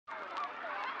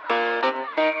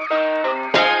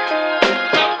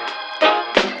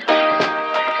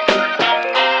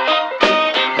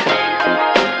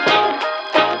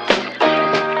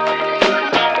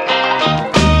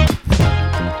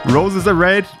Roses are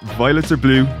red, violets are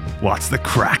blue. What's the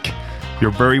crack? You're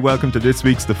very welcome to this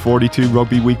week's The 42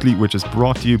 Rugby Weekly, which is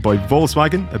brought to you by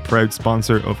Volkswagen, a proud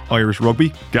sponsor of Irish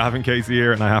rugby. Gavin Casey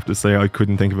here, and I have to say I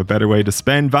couldn't think of a better way to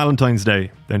spend Valentine's Day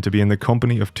than to be in the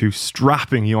company of two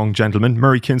strapping young gentlemen.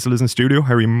 Murray Kinsella is in studio.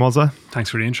 Harry Muzza.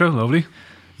 Thanks for the intro, lovely.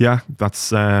 Yeah,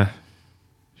 that's...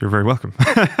 You're very welcome.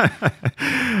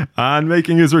 And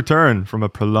making his return from a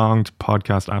prolonged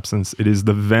podcast absence, it is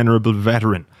the venerable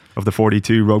veteran of the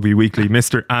 42 Rugby Weekly,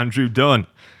 Mr. Andrew Dunn.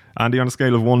 Andy, on a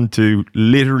scale of 1 to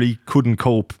literally couldn't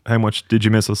cope, how much did you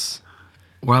miss us?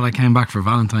 Well, I came back for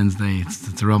Valentine's Day.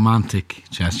 It's a romantic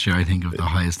gesture, I think, of the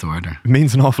highest order. It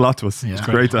means an awful lot to us. Yeah. It's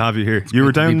great to have you here. You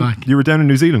were down in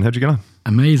New Zealand. How'd you get on?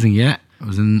 Amazing, yeah. I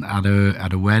was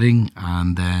at a wedding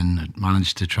and then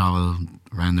managed to travel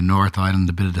around the North Island,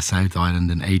 a bit of the South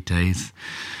Island in 8 days.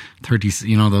 Those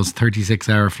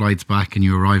 36-hour flights back, and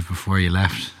you arrived before you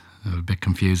left. It was a bit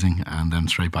confusing, and then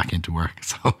straight back into work.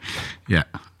 So, yeah.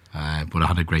 But I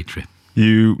had a great trip.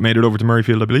 You made it over to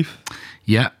Murrayfield, I believe?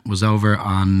 Yeah, was over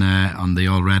on the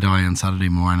old Red Eye on Saturday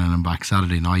morning and back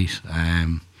Saturday night.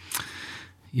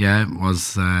 It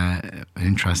was an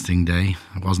interesting day.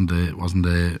 It wasn't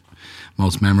the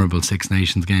most memorable Six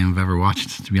Nations game I've ever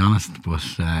watched, to be honest. But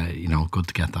good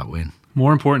to get that win.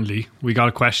 More importantly, we got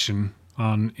a question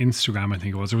on Instagram. I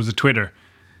think it was. There was a Twitter.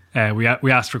 We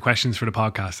asked for questions for the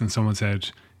podcast, and someone said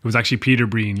it was actually Peter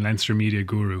Breen, Leinster media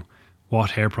guru.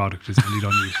 What hair product is Andy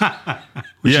Dunn use?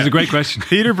 Which is a great question.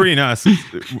 Peter Breen asks,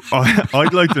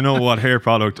 I'd like to know what hair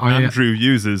product Andrew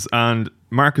uses. And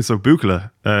Marcus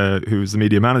O'Bucla, who's the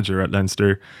media manager at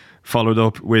Leinster, followed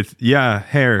up with,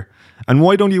 hair. And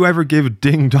why don't you ever give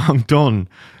Ding Dong Dun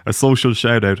a social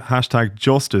shout out? #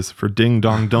 justice for Ding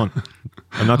Dong Dun.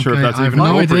 I'm not sure if that's even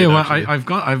appropriate. I have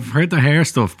no idea. I've heard the hair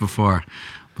stuff before.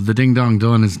 But the Ding Dong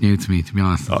Dun is new to me, to be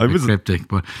honest. It's a bit cryptic,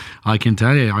 but I can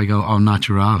tell you, I go,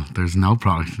 natural. There's no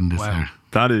product in this hair.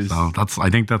 That is. So I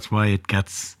think that's why it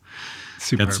gets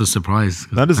a surprise.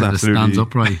 That is absolutely. It stands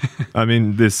upright. I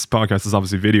mean, this podcast is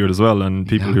obviously videoed as well, and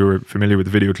people who are familiar with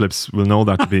the video clips will know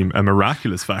that to be a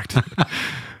miraculous fact.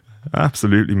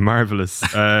 Absolutely marvellous.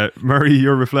 Murray,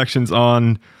 your reflections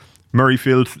on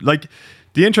Murrayfield.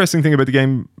 The interesting thing about the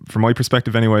game, from my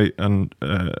perspective anyway, and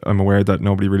I'm aware that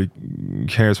nobody really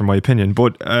cares for my opinion,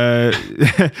 but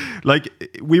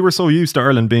we were so used to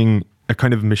Ireland being a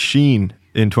kind of machine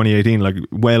in 2018,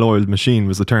 well-oiled machine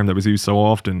was the term that was used so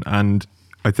often. And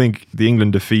I think the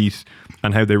England defeat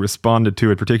and how they responded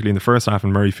to it, particularly in the first half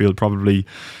in Murrayfield, probably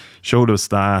showed us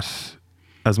that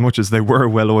as much as they were a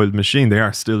well-oiled machine, they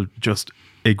are still just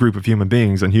a group of human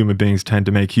beings, and human beings tend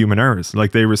to make human errors.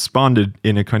 They responded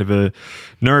in a kind of a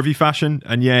nervy fashion,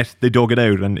 and yet they dug it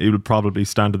out, and it would probably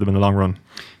stand to them in the long run.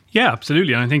 Yeah,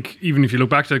 absolutely. And I think even if you look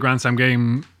back to the Grand Slam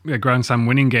game, Grand Slam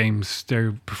winning games,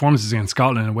 their performances against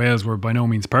Scotland and Wales were by no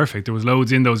means perfect. There was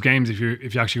loads in those games, if you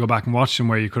actually go back and watch them,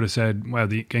 where you could have said, well,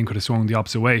 the game could have swung the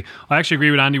opposite way. I actually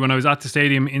agree with Andy. When I was at the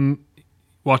stadium in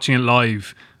watching it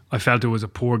live, I felt it was a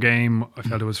poor game. I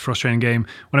felt it was a frustrating game.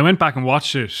 When I went back and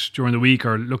watched it during the week,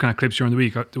 or looking at clips during the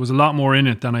week, there was a lot more in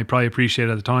it than I probably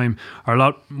appreciated at the time, or a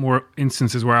lot more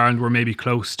instances where Ireland were maybe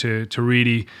close to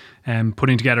really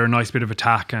putting together a nice bit of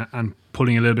attack and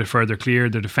pulling a little bit further clear.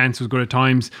 The defence was good at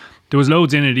times. There was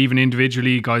loads in it, even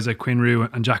individually. Guys like Quinn Rue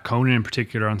and Jack Conan in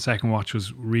particular on second watch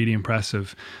was really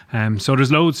impressive. So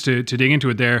there's loads to dig into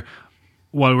it there,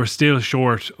 while we're still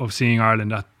short of seeing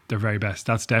Ireland at their very best.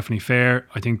 That's definitely fair.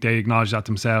 I think they acknowledge that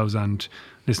themselves, and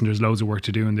listen, there's loads of work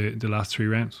to do in the last 3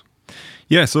 rounds.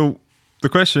 Yeah, so the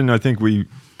question I think we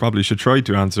probably should try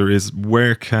to answer is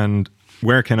where can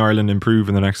Ireland improve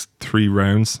in the next 3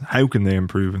 rounds? How can they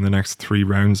improve in the next 3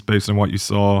 rounds based on what you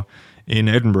saw in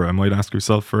Edinburgh? I might ask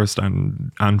yourself first,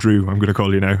 and Andrew, I'm going to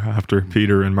call you now after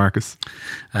Peter and Marcus.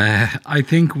 I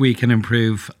think we can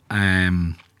improve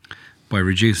by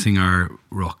reducing our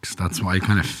rucks. That's why I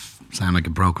kind of sound like a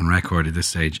broken record at this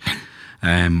stage.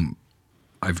 I've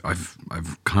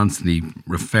constantly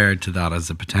referred to that as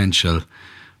a potential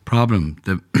problem.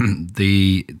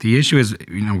 The issue is,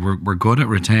 we're good at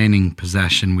retaining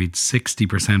possession. We'd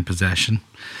 60% possession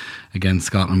against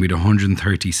Scotland. We'd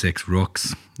 136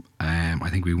 rucks. I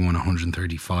think we won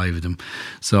 135 of them.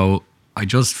 So I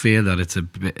just feel that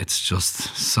it's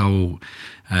just so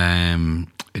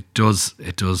it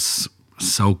does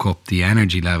soak up the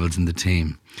energy levels in the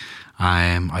team.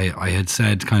 I had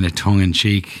said kind of tongue in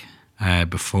cheek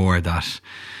before that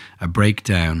a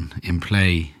breakdown in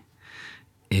play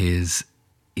is,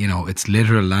 it's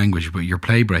literal language, but your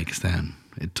play breaks down.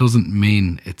 It doesn't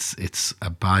mean it's a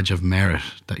badge of merit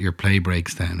that your play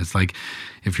breaks down. It's like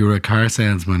if you were a car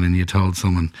salesman and you told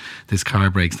someone this car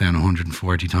breaks down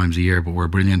 140 times a year, but we're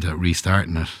brilliant at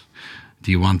restarting it.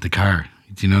 Do you want the car?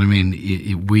 Do you know what I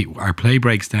mean? Our play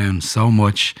breaks down so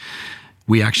much.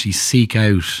 We actually seek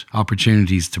out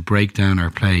opportunities to break down our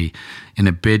play in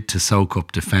a bid to soak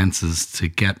up defences, to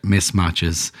get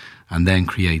mismatches and then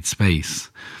create space.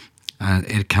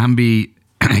 It can be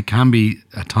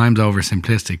at times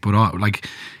oversimplistic, but like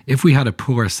if we had a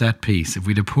poor set piece, if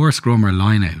we had a poor scrum or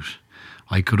line out,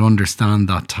 I could understand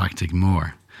that tactic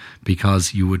more,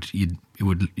 because it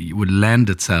would lend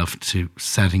itself to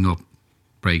setting up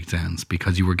breakdowns,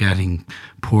 because you were getting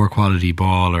poor quality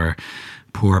ball or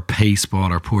poor pace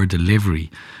ball or poor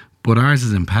delivery. But ours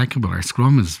is impeccable. Our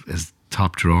scrum is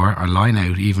top drawer. Our line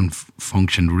out even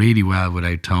functioned really well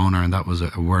without toner, and that was a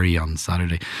worry on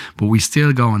Saturday. But we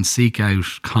still go and seek out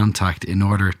contact in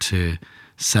order to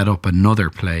set up another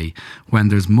play when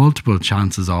there's multiple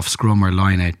chances off scrum or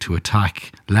line out to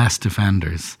attack less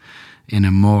defenders in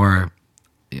a more,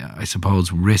 I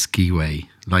suppose, risky way.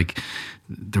 Like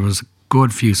there was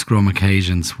good few scrum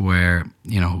occasions where,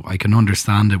 I can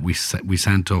understand it. We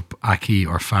sent up Aki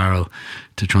or Farrell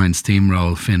to try and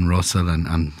steamroll Finn Russell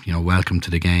and welcome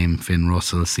to the game, Finn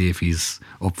Russell, see if he's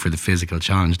up for the physical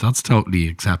challenge. That's totally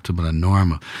acceptable and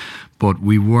normal. But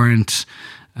we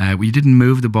didn't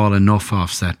move the ball enough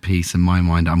off set piece in my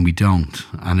mind, and we don't.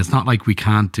 And it's not like we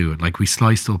can't do it. Like we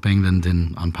sliced up England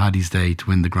on Paddy's Day to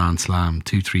win the Grand Slam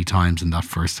 2-3 times in that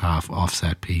first half off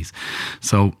set piece.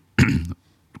 So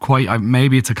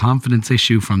maybe it's a confidence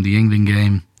issue from the England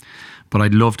game, but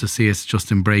I'd love to see us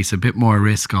just embrace a bit more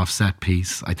risk off set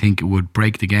piece. I think it would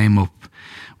break the game up.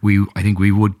 I think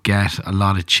we would get a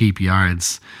lot of cheap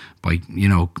yards by,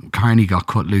 Carney got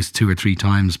cut loose 2 or 3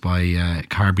 times by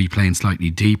Carby playing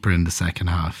slightly deeper in the second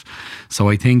half. So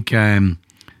I think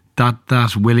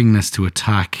that willingness to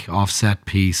attack off set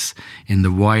piece in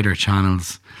the wider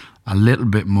channels a little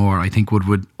bit more, I think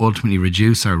would ultimately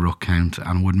reduce our ruck count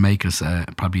and would make us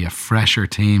probably a fresher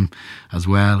team as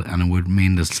well, and it would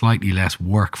mean there's slightly less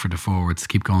work for the forwards to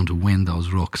keep going to win those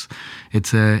rucks.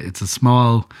 It's a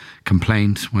small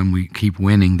complaint when we keep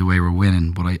winning the way we're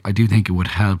winning, but I do think it would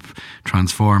help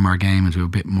transform our game into a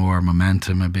bit more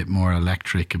momentum, a bit more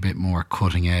electric, a bit more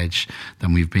cutting edge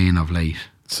than we've been of late.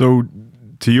 So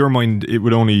to your mind, it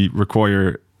would only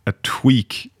require a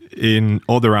tweak in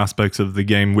other aspects of the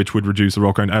game which would reduce the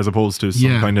ruck count, as opposed to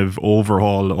some kind of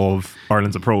overhaul of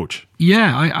Ireland's approach.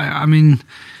 Yeah, I mean,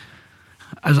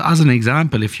 as an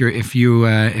example, if you've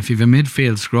a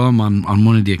midfield scrum on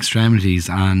one of the extremities,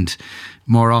 and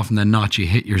more often than not you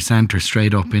hit your centre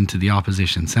straight up into the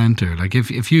opposition centre, like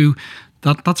if you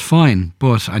that's fine,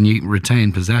 and you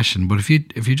retain possession. But if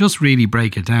you just really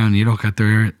break it down, you look at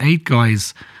there are 8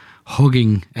 guys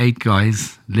hugging 8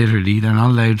 guys, literally. They're not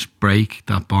allowed to break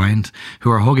that bind,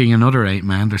 who are hugging another 8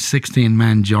 men. There's 16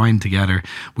 men joined together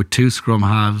with 2 scrum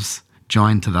halves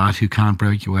joined to that who can't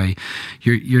break away.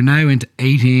 You're now into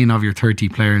 18 of your 30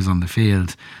 players on the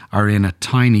field are in a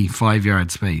tiny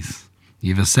 5-yard space.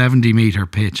 You have a 70-metre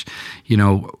pitch. In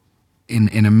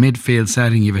a midfield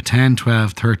setting, you have a 10,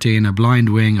 12, 13, a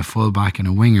blind wing, a fullback and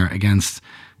a winger against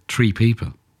 3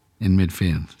 people in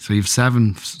midfield. So you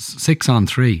have 6 on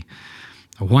 3.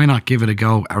 Why not give it a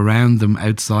go around them,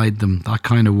 outside them, that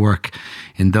kind of work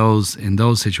in those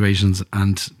situations?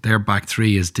 And their back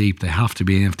 3 is deep. They have to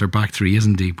be. And if their back 3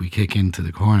 isn't deep, we kick into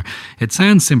the corner. It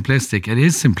sounds simplistic. It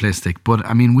is simplistic. But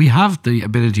I mean, we have the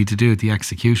ability to do it, the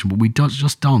execution, but we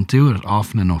just don't do it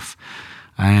often enough.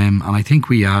 And I think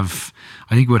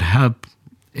it would help.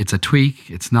 It's a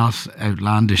tweak. It's not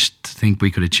outlandish to think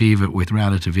we could achieve it with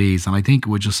relative ease. And I think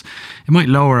it might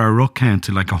lower our ruck count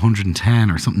to like 110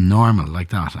 or something normal like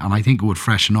that. And I think it would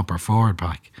freshen up our forward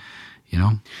pack,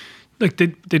 Like they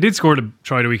did score the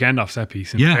try the weekend off set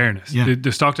piece, in fairness. Yeah.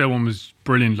 The Stockdale one was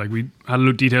brilliant. Like we had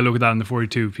a detailed look at that in the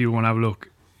 42. People want to have a look.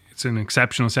 It's an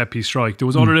exceptional set piece strike. There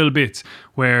was other little bits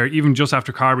where even just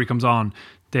after Carberry comes on,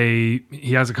 he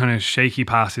has a kind of shaky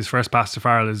pass. His first pass to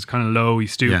Farrell is kind of low. He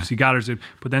stoops, he gathers it,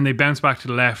 but then they bounce back to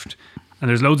the left, and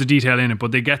there's loads of detail in it,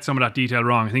 but they get some of that detail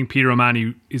wrong. I think Peter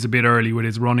O'Mahony is a bit early with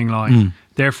his running line.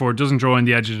 Therefore, it doesn't draw in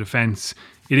the edge of the defence.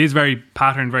 It is very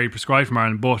patterned, very prescribed from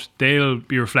Ireland, but they'll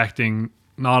be reflecting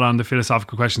not on the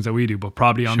philosophical questions that we do, but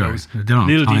probably on those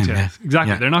little details. Yeah.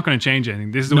 Exactly. Yeah. They're not going to change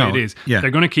anything. This is the way it is. Yeah.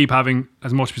 They're going to keep having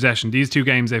as much possession. These 2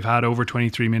 games, they've had over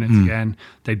 23 minutes again.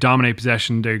 They dominate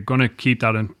possession. They're going to keep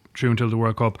that true until the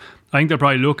World Cup. I think they'll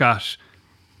probably look at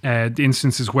the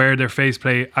instances where their phase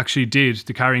play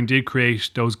the carrying did create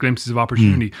those glimpses of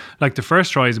opportunity. Like the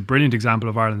first try is a brilliant example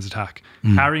of Ireland's attack.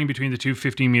 Carrying between the two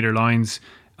 15-metre lines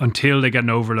until they get an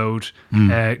overload.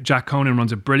 Jack Conan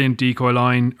runs a brilliant decoy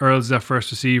line. Earls is their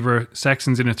first receiver.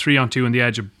 Sexton's in a 3-on-2 on the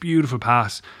edge, a beautiful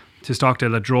pass to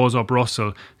Stockdale that draws up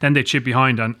Russell. Then they chip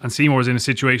behind, and Seymour's in a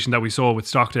situation that we saw with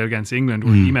Stockdale against England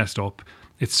where he messed up.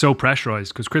 It's so pressurised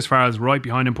because Chris Farrell's right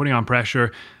behind him putting on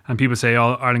pressure, and people say,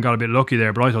 oh, Ireland got a bit lucky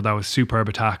there, but I thought that was superb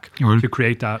attack to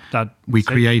create that. We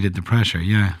created the pressure,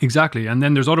 yeah. Exactly. And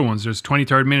then there's other ones. There's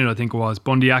 23rd minute, I think it was.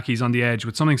 Bundyaki's on the edge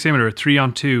with something similar, a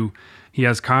 3-on-2. He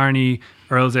has Carney,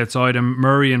 Earls outside him.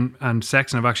 Murray and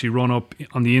Sexton have actually run up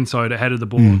on the inside ahead of the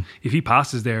ball. If he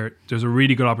passes there, there's a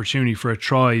really good opportunity for a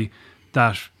try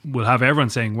that will have everyone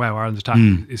saying, wow, Ireland's attack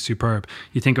is superb.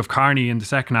 You think of Carney in the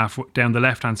second half down the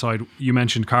left-hand side. You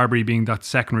mentioned Carberry being that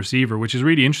second receiver, which is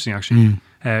really interesting, actually,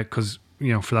 because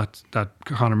for that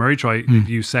Conor Murray try, they've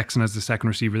used Sexton as the second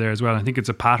receiver there as well. I think it's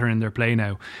a pattern in their play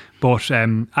now. But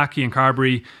Aki and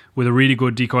Carberry, with a really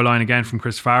good decoy line again from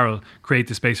Chris Farrell, create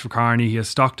the space for Carney. He has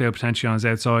Stockdale potentially on his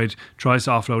outside, tries to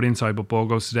offload inside, but ball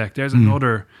goes to deck. There's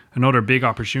another big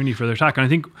opportunity for their attack. And I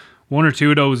think one or two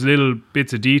of those little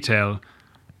bits of detail,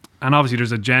 and obviously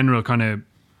there's a general kind of,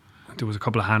 there was a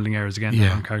couple of handling errors again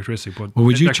that aren't characteristic. But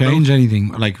would you change anything,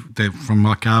 like from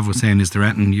what Gav was saying, is there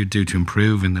anything you'd do to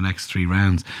improve in the next 3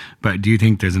 rounds? But do you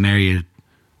think there's an area,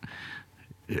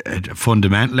 a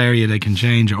fundamental area they can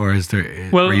change, or is there?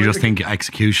 Or you just think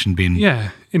execution being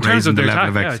in terms of the their level attack,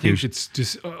 of execution? I think it's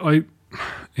just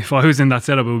if I was in that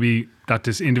setup, it would be that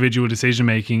this individual decision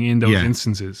making in those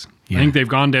instances. I think they've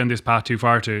gone down this path too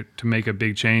far to make a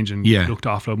big change and look to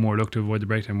offload more, look to avoid the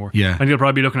breakdown more. I think they'll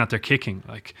probably be looking at their kicking,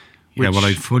 like.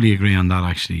 I fully agree on that,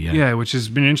 actually. Yeah, which has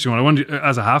been an interesting one. I wonder,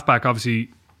 as a halfback, obviously,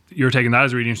 you're taking that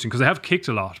as really interesting because they have kicked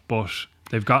a lot, but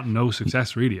they've gotten no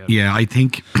success really. Yeah, I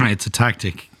think it's a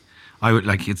tactic. I would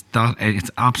like it's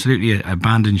absolutely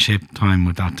abandoned ship time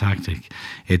with that tactic.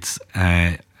 It's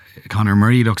Conor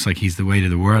Murray looks like he's the weight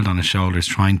of the world on his shoulders,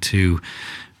 trying to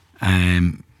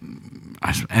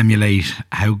emulate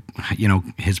how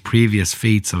his previous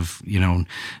feats of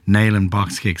nailing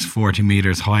box kicks 40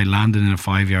 metres high, landing in a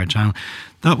 5-yard channel.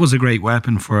 That was a great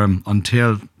weapon for him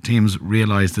until teams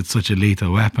realised it's such a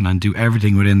lethal weapon and do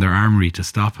everything within their armoury to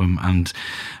stop him, and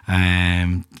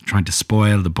trying to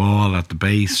spoil the ball at the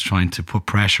base, trying to put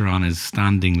pressure on his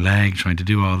standing leg, trying to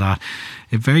do all that.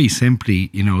 It very simply,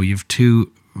 you've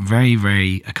two very,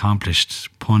 very accomplished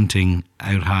punting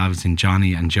out halves in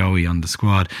Johnny and Joey on the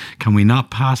squad. Can we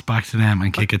not pass back to them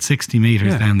and kick it 60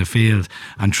 metres down the field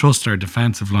and trust our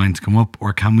defensive line to come up?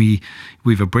 Or can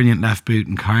we've a brilliant left boot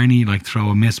in Carney, like throw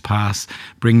a miss pass,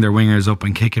 bring their wingers up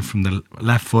and kick it from the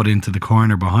left foot into the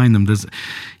corner behind them. There's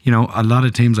a lot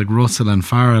of teams like Russell and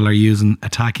Farrell are using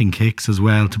attacking kicks as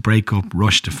well to break up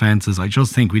rush defences. I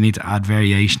just think we need to add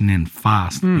variation in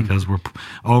fast because we're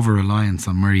over-reliance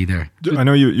on Murray there. I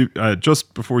know you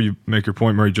just before you make your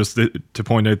point, Murray, just to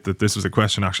point out that this was a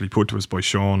question actually put to us by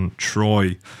Sean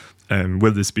Troy.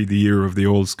 Will this be the year of the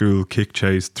old school kick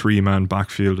chase 3-man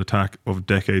backfield attack of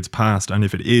decades past? And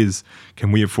if it is,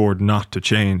 can we afford not to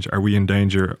change? Are we in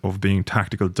danger of being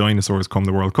tactical dinosaurs come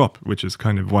the World Cup? Which is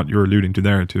kind of what you're alluding to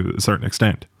there to a certain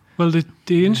extent. Well, the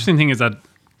interesting thing is that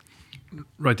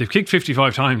they've kicked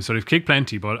 55 times, so they've kicked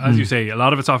plenty, but as you say, a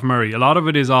lot of it's off Murray. A lot of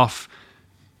it is off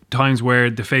times where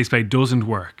the face play doesn't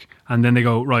work, and then they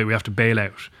go, right, we have to bail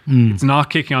out. It's not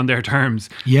kicking on their terms.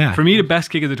 Yeah. For me, the best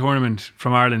kick of the tournament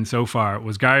from Ireland so far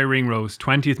was Gary Ringrose,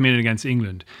 20th minute against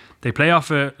England. They play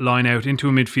off a line out into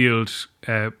a midfield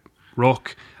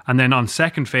ruck, and then on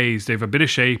second phase, they have a bit of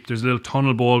shape. There's a little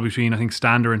tunnel ball between, I think,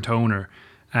 Stander and Toner,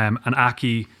 and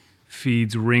Aki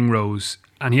feeds Ringrose.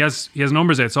 And he has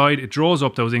numbers outside. It draws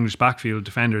up those English backfield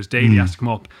defenders. Daly has to come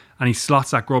up, and he slots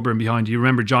that grubber in behind. You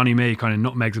remember Johnny May kind of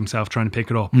nutmegs himself trying to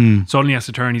pick it up. Suddenly he has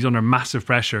to turn. He's under massive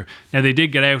pressure. Now they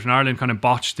did get out, and Ireland kind of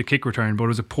botched the kick return, but it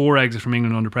was a poor exit from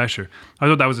England under pressure. I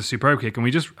thought that was a superb kick, and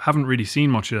we just haven't really seen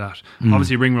much of that.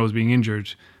 Obviously Ringrose being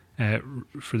injured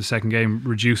for the second game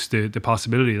reduced the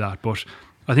possibility of that. But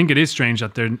I think it is strange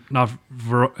that they're not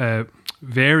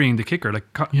varying the kicker.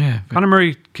 Like Conor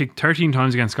Murray kicked 13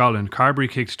 times against Scotland. Carberry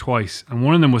kicked twice, and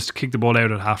one of them was to kick the ball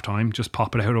out at half time, just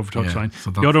pop it out over touchline. So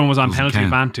the other one was on penalty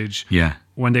advantage.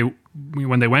 When they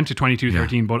went to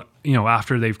 22-13, but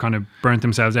after they've kind of burnt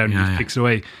themselves out and just kicks it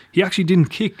away. He actually didn't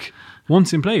kick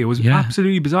once in play. It was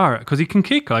absolutely bizarre because he can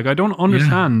kick. Like, I don't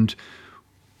understand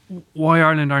why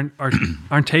Ireland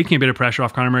aren't taking a bit of pressure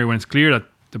off Conor Murray when it's clear that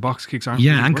the box kicks aren't.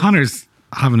 And Conor's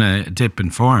having a dip in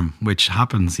form, which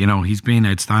happens. You know, he's been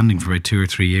outstanding for about 2 or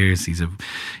 3 years. He's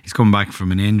come back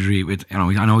from an injury. With, you know,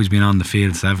 I know he's been on the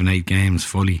field 7-8 games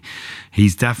fully.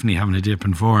 He's definitely having a dip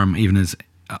in form. Even as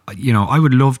you know, I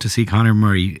would love to see Conor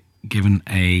Murray given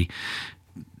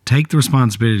take the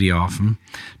responsibility off him,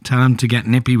 tell him to get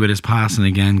nippy with his passing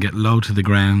again, get low to the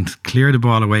ground, clear the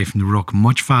ball away from the ruck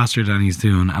much faster than he's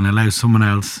doing, and allow someone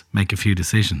else make a few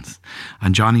decisions.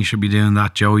 And Johnny should be doing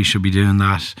that. Joey should be doing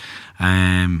that.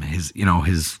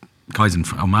 His guys in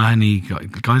O'Mahony,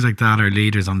 guys like that are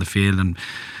leaders on the field, and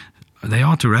they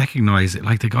ought to recognise it.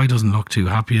 Like, the guy doesn't look too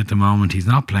happy at the moment. He's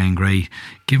not playing great.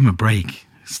 Give him a break.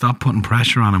 Stop putting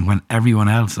pressure on him when everyone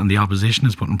else and the opposition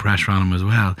is putting pressure on him as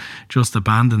well. Just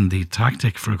abandon the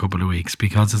tactic for a couple of weeks,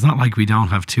 because it's not like we don't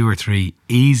have 2 or 3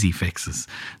 easy fixes.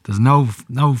 There's no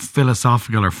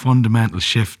philosophical or fundamental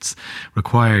shifts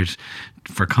required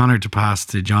for Conor to pass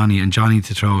to Johnny and Johnny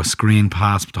to throw a screen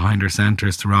pass behind our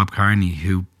centres to Rob Kearney,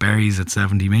 who buries at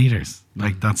 70 metres.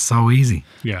 Like, that's so easy.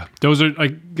 Yeah, I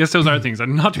guess those are things.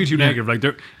 I'm not too negative. Like,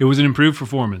 it was an improved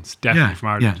performance, definitely, from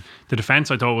Ireland. Yeah. The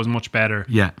defence, I thought, was much better.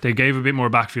 Yeah, they gave a bit more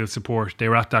backfield support. They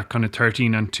were at that kind of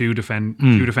 13 and 2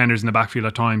 two defenders in the backfield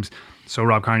at times, so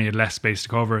Rob Kearney had less space to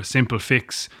cover. A simple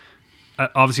fix.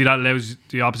 Obviously, that allows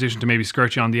the opposition to maybe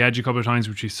skirt you on the edge a couple of times,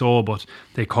 which you saw, but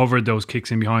they covered those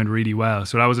kicks in behind really well.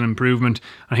 So that was an improvement.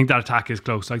 I think that attack is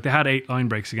close. Like, they had 8 line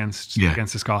breaks against the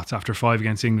Scots after 5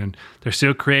 against England. They're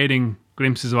still creating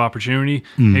glimpses of opportunity,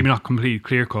 maybe not complete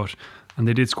clear cut, and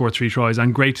they did score 3 tries.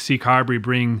 And great to see Carbery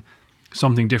bring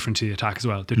something different to the attack as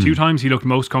well. The 2 times he looked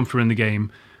most comfortable in the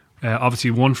game,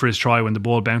 obviously one for his try when the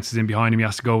ball bounces in behind him, he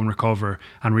has to go and recover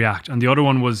and react, and the other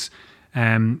one was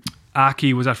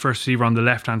Aki was at first receiver on the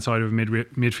left hand side of a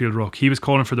midfield ruck. He was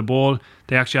calling for the ball.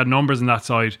 They actually had numbers on that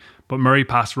side, but Murray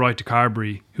passed right to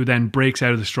Carbery, who then breaks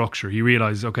out of the structure. He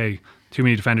realises, okay, too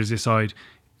many defenders this side.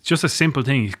 It's just a simple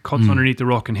thing. He cuts underneath the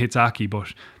ruck and hits Aki,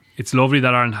 but it's lovely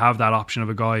that Ireland have that option of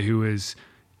a guy who is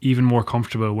even more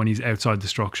comfortable when he's outside the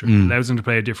structure. It allows him to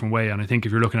play a different way, and I think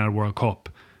if you're looking at a World Cup,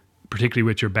 particularly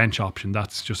with your bench option,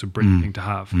 that's just a brilliant thing to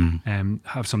have.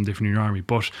 Have something different in your army.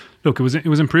 But look, it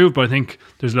was improved, but I think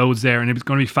there's loads there, and it's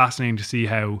going to be fascinating to see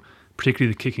how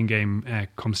particularly the kicking game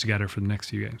comes together for the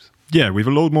next few games. Yeah, we've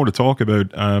a load more to talk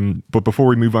about, but before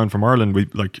we move on from Ireland, we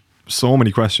so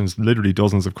many questions, literally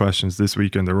dozens of questions this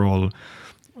week, and they're all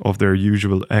of their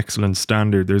usual excellent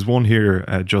standard. There's one here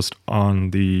just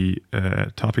on the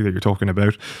topic that you're talking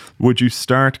about. Would you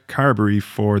start Carbery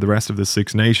for the rest of the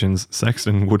Six Nations?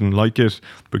 Sexton wouldn't like it,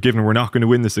 but given we're not going to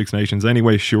win the Six Nations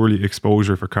anyway, surely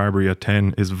exposure for Carbery at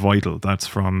 10 is vital. That's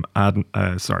from Adam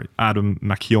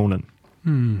McKeonan.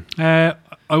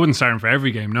 I wouldn't start him for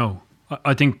every game, no.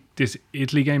 I think this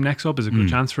Italy game next up is a good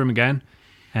chance for him again.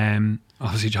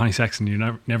 Obviously Johnny Sexton, he's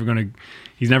never going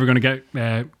to get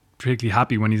particularly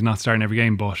happy when he's not starting every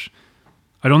game, but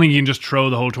I don't think you can just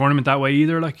throw the whole tournament that way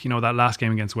either. Like, that last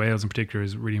game against Wales in particular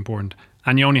is really important,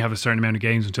 and you only have a certain amount of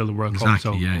games until the World Cup,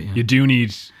 so you do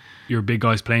need your big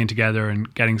guys playing together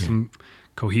and getting some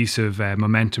cohesive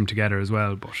momentum together as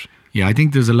well. But I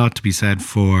think there's a lot to be said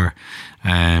for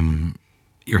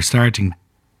your starting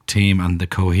team and the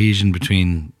cohesion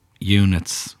between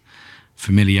units,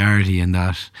 familiarity, and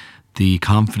that the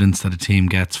confidence that a team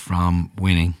gets from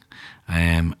winning.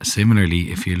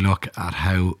 Similarly, if you look at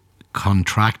how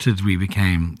contracted we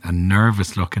became and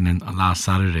nervous looking in last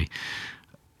Saturday,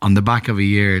 on the back of a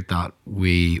year that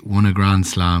we won a Grand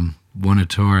Slam, won a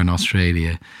tour in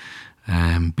Australia,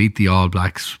 beat the All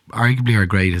Blacks, arguably our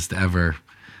greatest ever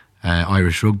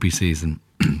Irish rugby season,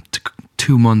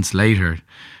 2 months later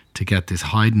to get this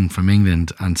hiding from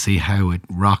England and see how it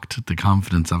rocked the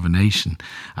confidence of a nation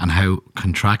and how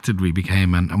contracted we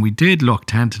became. And we did look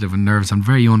tentative and nervous, and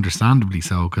very understandably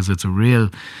so, because it's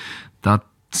that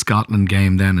Scotland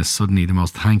game then is suddenly the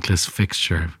most thankless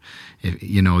fixture.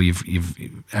 You've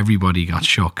everybody got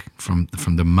shook from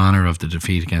the manner of the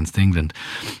defeat against England.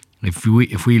 If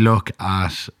we look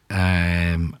at,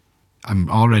 I'm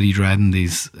already dreading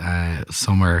these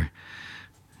summer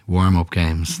warm-up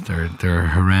games. They're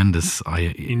horrendous.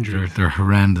 They're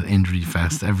horrendous injury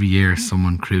fest. Every year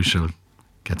someone crucial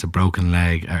gets a broken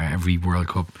leg, every World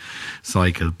Cup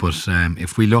cycle. But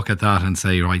if we look at that and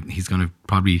say, right, he's going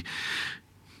to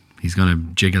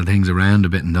jiggle things around a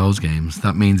bit in those games,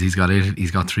 that means he's got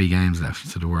 3 games left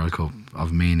to the World Cup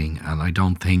of meaning. And I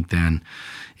don't think then,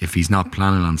 if he's not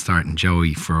planning on starting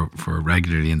Joey for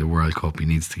regularly in the World Cup, he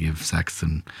needs to give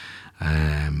Sexton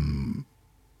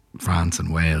France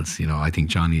and Wales. You know, I think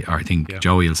Joey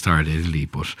will start Italy,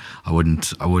 but I don't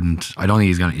think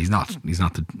he's gonna. He's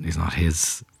not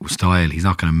his style. He's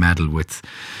not going to meddle with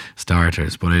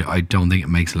starters. But I don't think it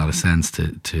makes a lot of sense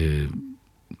to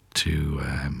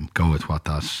go with what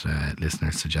that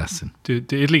listener's suggesting. The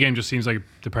Italy game just seems like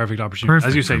the perfect opportunity.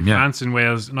 As you say, France and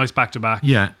Wales, nice back-to-back.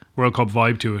 Yeah. World Cup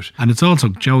vibe to it. And it's also,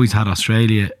 Joey's had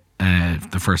Australia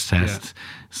the first test. Yeah.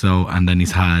 So, and then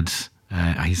he's had,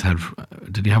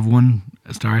 did he have one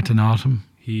start in autumn?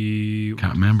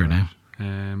 Can't remember now.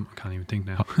 I can't even think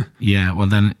now. Yeah, well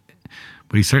then,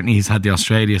 but he's had the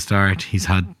Australia start. He's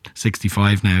had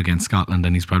 65 now against Scotland,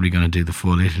 and he's probably going to do the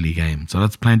full Italy game. So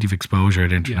that's plenty of exposure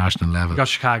at international level. We got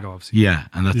Chicago, obviously. Yeah,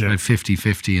 and that's about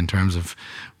 50-50 in terms of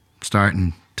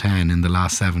starting 10 in the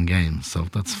last 7 games. So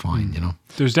that's fine, you know.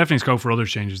 There's definitely scope for other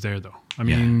changes there, though. I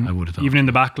mean, I would have thought. Even in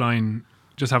the back line,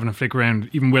 just having a flick around.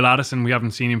 Even Will Addison, we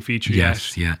haven't seen him feature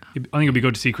yet. Yeah. I think it'd be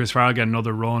good to see Chris Farrell get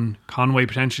another run. Conway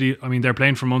potentially. I mean, they're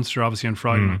playing for Munster obviously on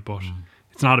Friday night, but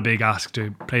it's not a big ask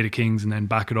to play the Kings and then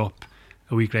back it up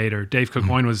a week later. Dave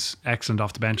Kilcoyne was excellent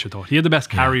off the bench, I thought. He had the best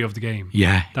carry of the game.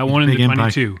 Yeah. That one in the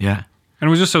 22. Impact. Yeah. And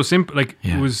it was just so simple. Like,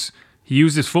 it was, he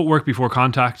used his footwork before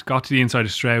contact, got to the inside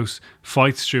of Strauss,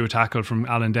 fights through a tackle from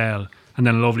Alan Dale, and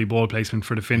then a lovely ball placement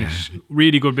for the finish. Yeah.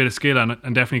 Really good bit of skill and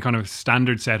definitely kind of a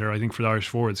standard setter, I think, for the Irish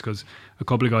forwards, because a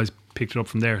couple of guys picked it up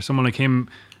from there. Someone like him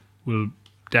will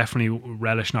definitely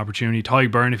relish an opportunity. Ty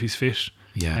Byrne, if he's fit.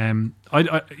 Yeah.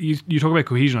 You talk about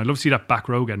cohesion. I'd love to see that back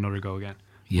row get another go again.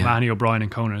 Yeah. Mahoney, O'Brien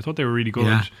and Conan. I thought they were really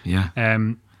good. Yeah.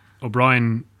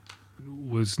 O'Brien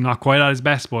was not quite at his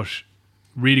best, but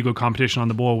really good competition on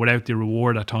the ball without the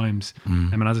reward at times.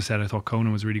 And as I said, I thought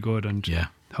Conan was really good, and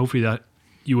hopefully that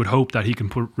you would hope that he can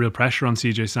put real pressure on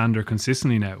CJ Sander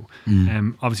consistently now.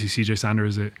 Obviously CJ Sander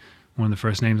is one of the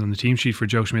first names on the team sheet for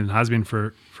Joe Schmidt and has been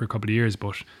for a couple of years,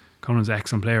 but Conan's an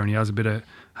excellent player and he has a bit of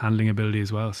handling ability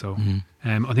as well. So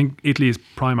I think Italy is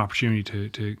prime opportunity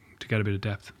to get a bit of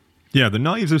depth. Yeah, the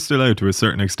knives are still out to a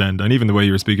certain extent, and even the way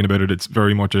you were speaking about it, it's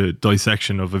very much a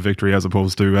dissection of a victory as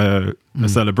opposed to a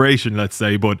celebration, let's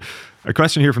say. But a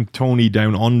question here from Tony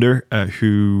Down Under,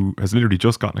 who has literally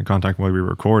just gotten in contact while we were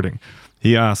recording.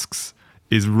 He asks,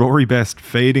 is Rory Best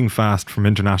fading fast from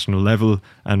international level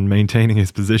and maintaining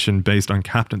his position based on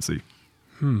captaincy?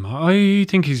 I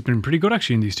think he's been pretty good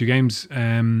actually in these 2 games.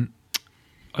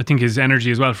 I think his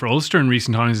energy as well for Ulster in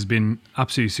recent times has been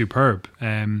absolutely superb.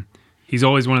 He's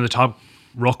always one of the top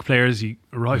ruck players. He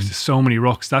arrives to so many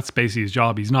rucks. That's basically his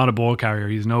job. He's not a ball carrier.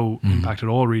 He has no impact at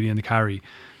all really in the carry.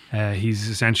 He's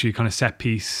essentially kind of set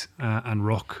piece and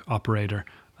ruck operator.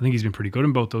 I think he's been pretty good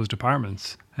in both those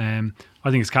departments. I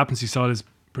think his captaincy style is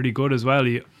pretty good as well.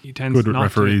 He tends good with not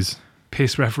referees. To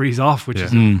piss referees off, which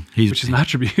is an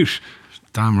attribute.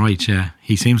 Damn right, yeah.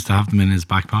 He seems to have them in his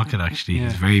back pocket, actually. Yeah.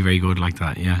 He's very, very good like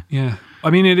that, yeah. Yeah. I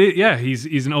mean,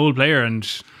 he's an old player, and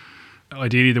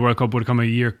ideally the World Cup would come a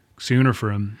year sooner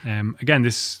for him. Again,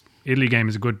 this Italy game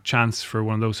is a good chance for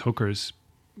one of those hookers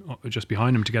just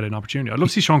behind him to get an opportunity. I'd love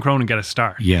to see Sean Cronin get a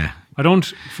start. Yeah. I don't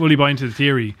fully buy into the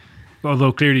theory,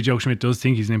 although clearly Joe Schmidt does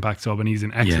think he's an impact sub and he's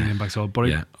an excellent impact sub, but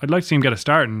I'd like to see him get a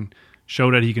start and show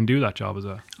that he can do that job as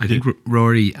well. I think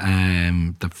Rory,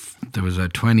 there was a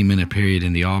 20-minute period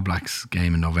in the All Blacks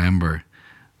game in November.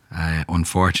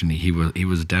 Unfortunately, he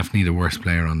was definitely the worst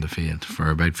player on the field for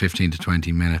about 15 to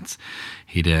 20 minutes.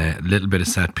 He'd a little bit of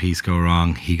set piece go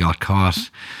wrong. He got caught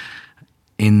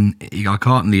in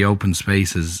the open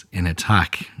spaces in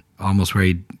attack, almost where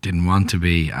he didn't want to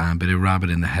be. A bit of rabbit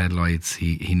in the headlights.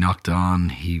 He knocked on.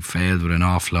 He failed with an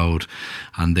offload,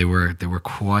 and they were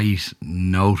quite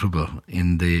notable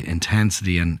in the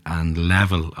intensity and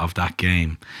level of that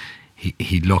game.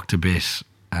 He looked a bit.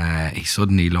 He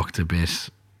suddenly looked a bit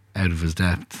out of his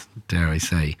depth, dare I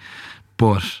say.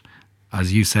 But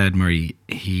as you said, Murray,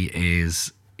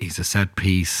 he's a set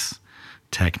piece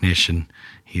technician.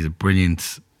 He's a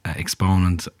brilliant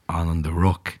exponent on the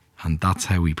ruck. And that's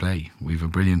how we play. We have a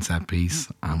brilliant set piece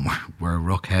and we're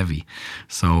ruck heavy.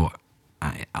 So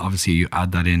obviously you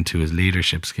add that into his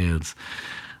leadership skills,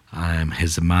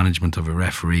 his management of a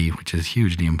referee, which is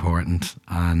hugely important,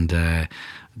 and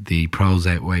the pros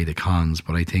outweigh the cons.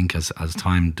 But I think as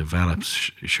time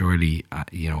develops, surely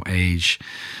age,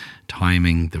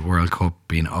 timing, the World Cup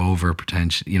being over,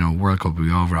 potentially, World Cup will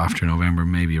be over after November,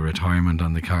 maybe a retirement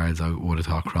on the cards. I would have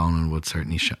thought Cronin would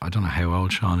certainly. I don't know how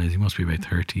old Sean is. He must be about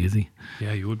 30, is he?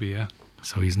 Yeah, he would be. Yeah.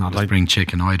 So he's not a spring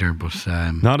chicken either, but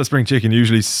not a spring chicken.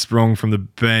 Usually sprung from the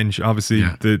bench. Obviously, he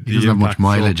doesn't have much impact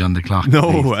mileage on the clock.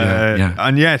 No,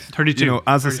 and yet 32.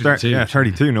 As a start,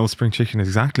 32. No spring chicken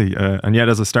exactly. And yet,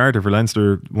 as a starter for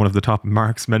Leinster, one of the top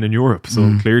marksmen in Europe.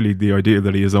 So clearly, the idea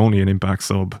that he is only an impact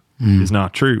sub is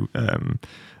not true.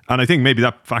 And I think maybe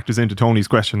that factors into Tony's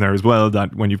question there as well,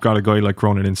 that when you've got a guy like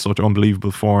Cronin in such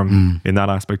unbelievable form in that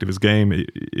aspect of his game, it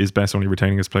is best only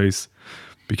retaining his place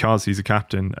because he's a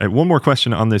captain. One more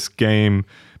question on this game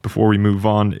before we move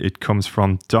on. It comes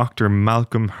from Dr.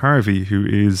 Malcolm Harvey, who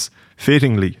is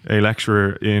fittingly a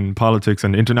lecturer in politics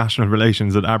and international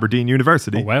relations at Aberdeen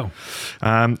University. Oh,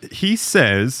 wow. He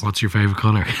says... What's your favourite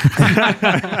colour?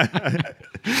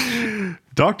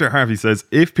 Dr. Harvey says,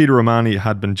 if Peter O'Mahony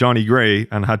had been Johnny Gray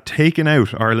and had taken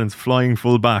out Ireland's flying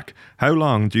full back, how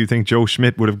long do you think Joe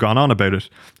Schmidt would have gone on about it?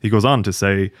 He goes on to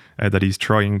say that he's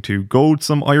trying to goad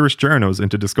some Irish journos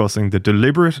into discussing the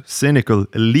deliberate, cynical,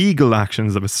 illegal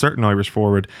actions of a certain Irish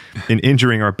forward in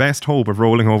injuring our best hope of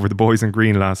rolling over the boys in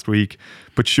green last week.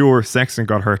 But sure, Sexton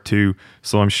got hurt too,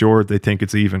 so I'm sure they think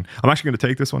it's even. I'm actually going to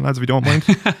take this one, lads, if you don't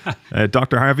mind.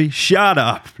 Dr. Harvey, shut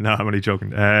up. No, I'm only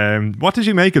joking. What did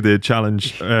you make of the challenge?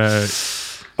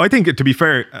 I think, to be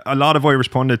fair, a lot of Irish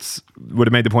pundits would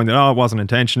have made the point that, it wasn't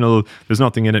intentional, there's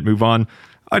nothing in it, move on.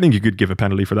 I think you could give a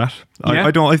penalty for that. Yeah.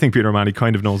 I think Peter O'Mahony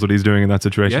kind of knows what he's doing in that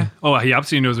situation. Yeah. Oh, he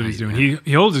absolutely knows what he's doing.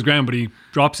 He holds his ground, but he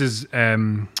drops his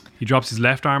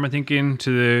left arm, I think,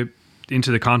 into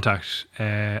the contact,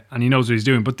 and he knows what he's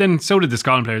doing. But then so did the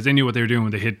Scotland players. They knew what they were doing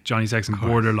when they hit Johnny Sexton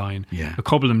borderline. Yeah. A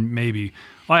couple of them maybe.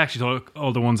 I actually thought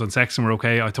all the ones on Sexton were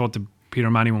okay. I thought the Peter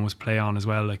O'Mahony one was play on as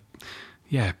well. Like,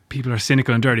 yeah, people are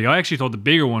cynical and dirty. I actually thought the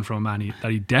bigger one from O'Mahony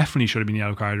that he definitely should have been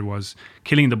yellow carded was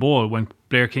killing the ball when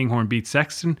Blair Kinghorn beat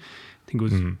Sexton. I think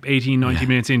it was 18, 19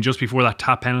 minutes in, just before that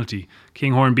tap penalty.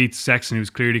 Kinghorn beats Sexton, who's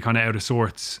clearly kind of out of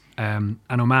sorts. And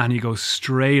O'Mahony goes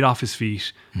straight off his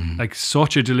feet. Like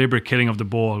such a deliberate killing of the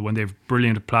ball when they've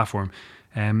brilliant platform.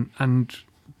 And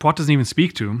Watt doesn't even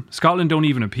speak to him. Scotland don't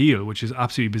even appeal, which is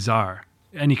absolutely bizarre.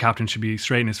 Any captain should be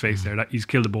straight in his face there. That he's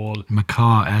killed the ball.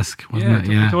 Macaw-esque, wasn't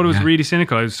it? Yeah, I thought it was really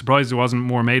cynical. I was surprised there wasn't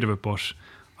more made of it, but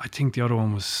I think the other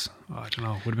one was, I don't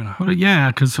know, would have been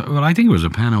because I think it was a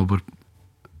penalty, but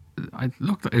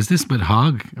is this with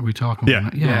Hogg? Are we talking? Yeah.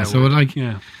 About?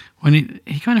 Yeah. When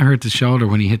he kind of hurt his shoulder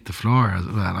when he hit the floor as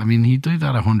well. I mean, he did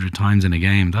that 100 times in a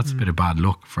game. That's a bit of bad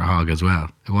luck for Hogg as well.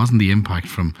 It wasn't the impact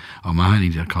from O'Mahony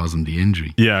that caused him the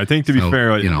injury. Yeah, I think to be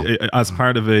fair, as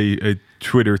part of a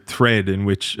Twitter thread in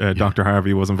which Dr.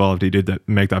 Harvey was involved, he did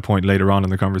make that point later on in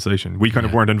the conversation. We kind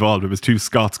of weren't involved. It was two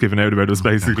Scots giving out about us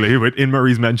basically in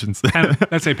Murray's mentions.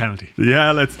 Let's say penalty.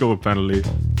 Yeah, let's go with penalty.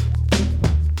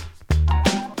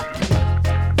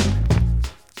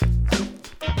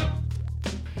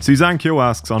 Suzanne Kyo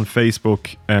asks on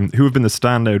Facebook, who have been the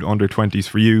standout under-20s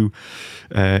for you?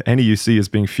 Any you see as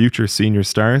being future senior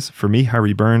stars? For me,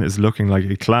 Harry Byrne is looking like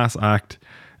a class act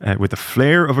with the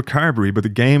flair of a Carberry, but the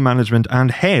game management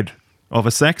and head of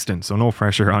a Sexton. So no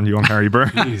pressure on young Harry Byrne.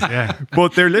 Jeez, yeah.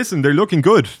 But they're looking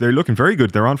good. They're looking very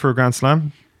good. They're on for a Grand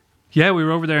Slam. Yeah, we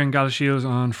were over there in Galashiels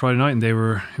on Friday night and they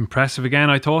were impressive again,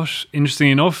 I thought.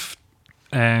 Interestingly enough,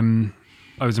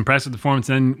 I was impressed with the performance,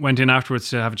 and then went in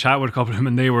afterwards to have a chat with a couple of them,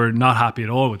 and they were not happy at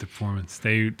all with the performance.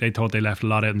 They thought they left a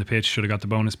lot out in the pitch, should have got the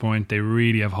bonus point. They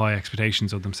really have high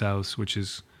expectations of themselves, which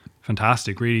is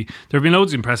fantastic, really. There have been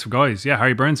loads of impressive guys. Yeah,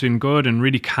 Harry Byrne's been good and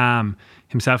really calm.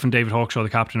 Himself and David Hawkshaw, the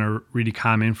captain, are really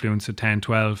calm influence at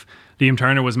 10-12. Liam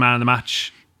Turner was man of the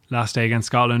match last day against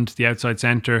Scotland, the outside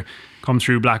centre, come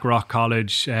through Blackrock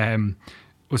College.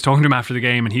 Was talking to him after the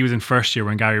game, and he was in first year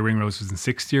when Gary Ringrose was in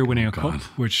sixth year winning a cup,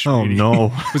 which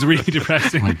was really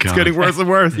depressing. It's getting worse and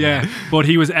worse. Yeah, but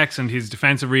he was excellent. His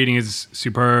defensive reading is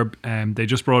superb. They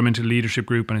just brought him into the leadership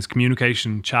group, and his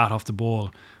communication chat off the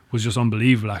ball was just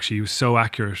unbelievable. Actually, he was so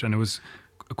accurate, and it was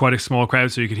quite a small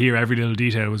crowd, so you could hear every little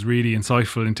detail. It was really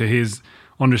insightful into his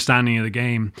understanding of the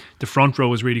game. The front row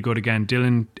was really good again.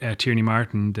 Dylan Tierney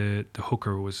Martin, the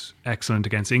hooker, was excellent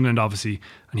against England, obviously,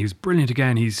 and he was brilliant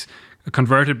again. He's a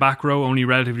converted back row only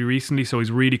relatively recently, so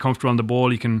he's really comfortable on the ball.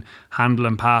 He can handle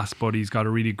and pass, but he's got a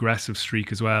really aggressive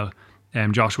streak as well.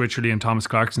 Josh Wycherley and Thomas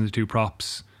Clarkson, the two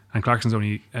props, and Clarkson's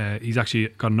only he's actually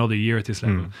got another year at this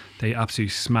level. They absolutely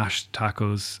smashed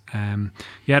tackles.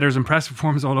 There's impressive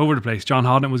performance all over the place. John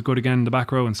Hodnett was good again in the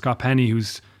back row, and Scott Penny,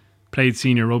 who's played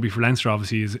senior rugby for Leinster,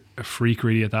 obviously is a freak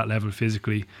really at that level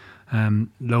physically.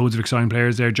 Loads of exciting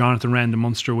players there. Jonathan Wren, the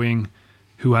Munster wing,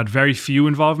 who had very few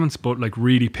involvements, but like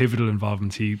really pivotal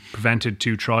involvements. He prevented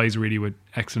 2 tries really with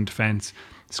excellent defence,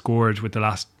 scored with the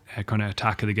last kind of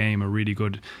attack of the game, a really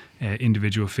good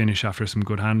individual finish after some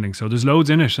good handling. So there's loads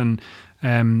in it,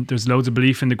 and there's loads of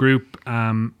belief in the group,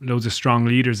 loads of strong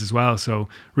leaders as well. So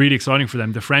really exciting for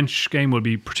them. The French game will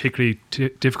be particularly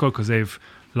difficult because they've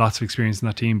lots of experience in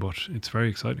that team, but it's very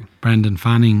exciting. Brendan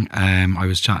Fanning, I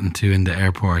was chatting to in the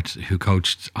airport, who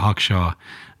coached Hawkshaw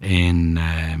in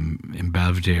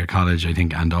Belvedere College, I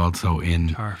think, and also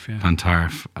in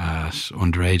Clontarf at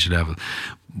underage level,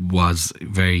 was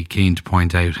very keen to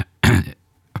point out,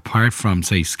 apart from,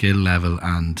 say, skill level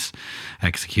and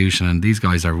execution, and these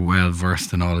guys are well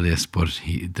versed in all of this, but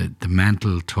the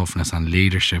mental toughness and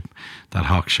leadership that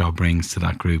Hawkshaw brings to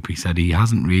that group, he said he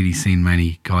hasn't really seen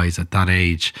many guys at that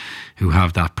age who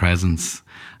have that presence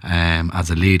as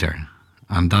a leader,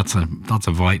 and that's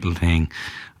a vital thing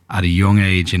at a young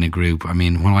age in a group. I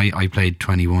mean, when I played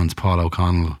 21s, Paul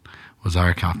O'Connell was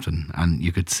our captain, and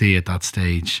you could see at that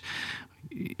stage,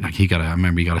 like I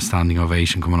remember he got a standing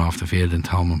ovation coming off the field in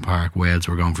Thomond Park. Wales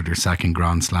were going for their second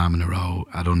Grand Slam in a row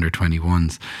at under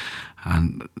 21s,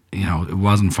 and it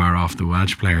wasn't far off the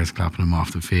Welsh players clapping him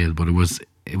off the field, but it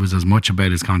was as much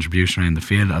about his contribution around the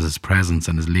field as his presence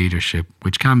and his leadership,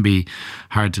 which can be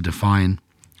hard to define.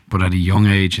 But at a young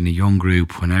age, in a young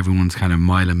group, when everyone's kind of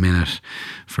mile a minute,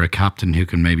 for a captain who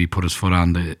can maybe put his foot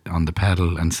on the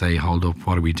pedal and say, hold up,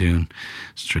 what are we doing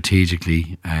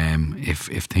strategically?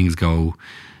 If things go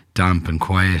damp and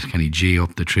quiet, can he G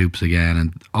up the troops again?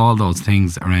 And all those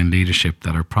things around leadership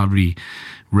that are probably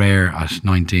rare at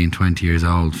 19, 20 years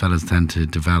old. Fellas tend to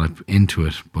develop into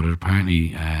it, but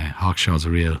apparently Hawkshaw's a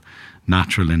real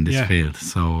natural in this field.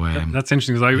 So that's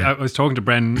interesting, because I was talking to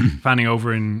Brendan Fanning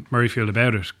over in Murrayfield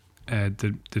about it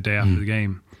the day after the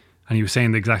game, and he was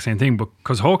saying the exact same thing. But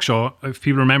because Hawkshaw, if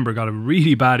people remember, got a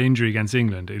really bad injury against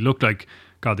England, it looked like,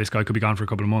 God, this guy could be gone for a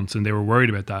couple of months, and they were worried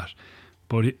about that.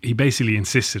 But he basically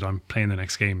insisted on playing the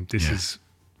next game.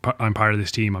 I'm part of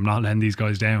this team. I'm not letting these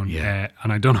guys down.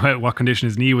 And I don't know what condition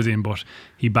his knee was in, but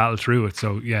he battled through it.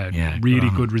 So really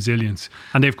good resilience.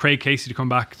 And they have Craig Casey to come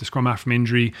back, the scrum half from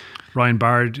injury. Ryan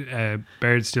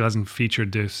Baird still hasn't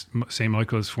featured this St.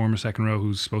 Michael's former second row,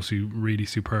 who's supposed to be a really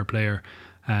superb player,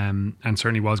 and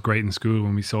certainly was great in school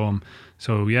when we saw him.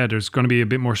 So there's going to be a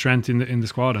bit more strength in the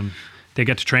squad, and they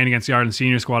get to train against the Ireland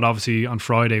senior squad obviously on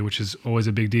Friday, which is always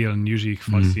a big deal and usually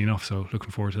feisty enough. So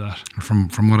looking forward to that.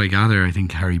 From what I gather, I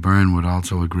think Harry Byrne would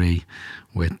also agree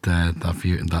with that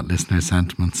view and that listener's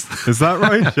sentiments. Is that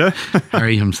right? Yeah.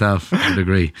 Harry himself would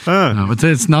agree. No,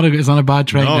 it's not a bad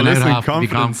trait. No, listen,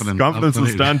 confidence will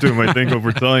stand to him, I think,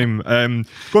 over time.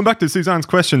 Going back to Suzanne's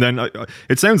question, then,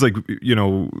 it sounds like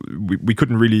we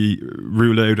couldn't really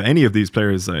rule out any of these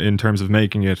players in terms of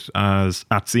making it as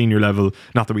at senior level.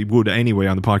 Not that we would anyway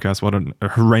on the podcast. What a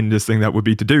horrendous thing that would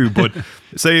be to do. But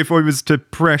say if I was to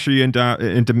pressure you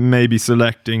into maybe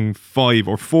selecting 5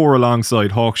 or 4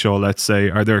 alongside Hawkshaw, let's say,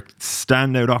 are there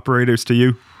standout operators to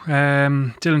you?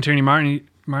 Dylan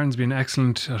Tierney-Martin's been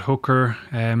excellent at hooker.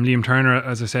 Liam Turner,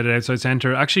 as I said, at outside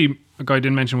centre. Actually, a guy I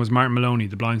didn't mention was Martin Maloney,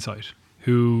 the blindside,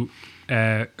 who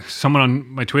someone on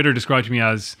my Twitter described to me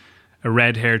as a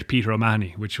red-haired Peter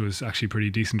O'Mahony, which was actually a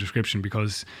pretty decent description,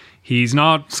 because he's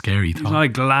not scary. He's not a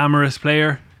glamorous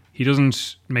player. He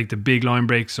doesn't make the big line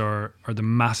breaks or the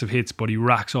massive hits, but he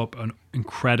racks up an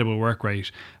incredible work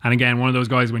rate. And again, one of those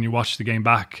guys, when you watch the game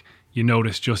back, you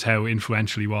notice just how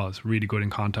influential he was. Really good in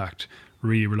contact,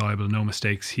 really reliable, no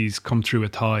mistakes. He's come through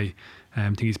at Thai. I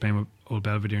think he's playing with Old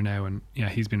Belvedere now, and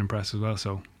he's been impressed as well.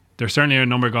 So there's certainly a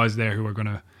number of guys there who are going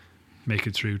to make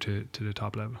it through to the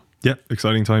top level. Yeah,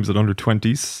 exciting times at under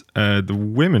 20s. The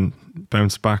women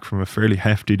bounced back from a fairly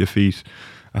hefty defeat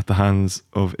at the hands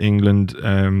of England,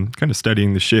 kind of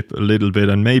steadying the ship a little bit,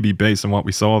 and maybe based on what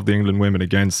we saw of the England women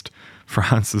against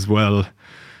France as well,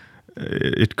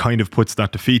 it kind of puts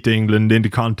that defeat to England into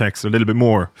context a little bit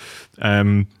more.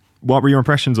 What were your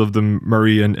impressions of them,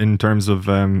 Murray, in terms of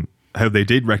how they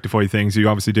did rectify things? You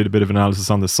obviously did a bit of analysis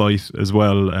on the site as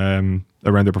well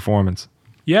around their performance.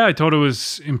 Yeah, I thought it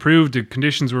was improved. The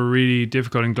conditions were really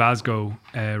difficult in Glasgow,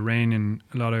 rain and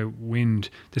a lot of wind.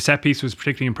 The set piece was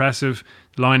particularly impressive.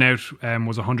 The line out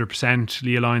was 100%.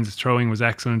 Leah Lyons' throwing was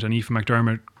excellent, and Aoife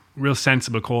McDermott, real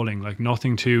sensible calling, like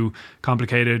nothing too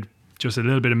complicated, just a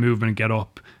little bit of movement, get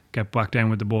up, get back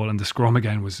down with the ball. And the scrum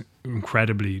again was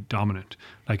incredibly dominant.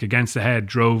 Like against the head,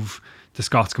 drove the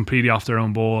Scots completely off their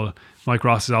own ball. Mike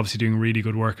Ross is obviously doing really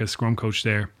good work as scrum coach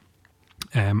there.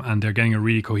 And they're getting a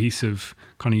really cohesive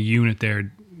kind of unit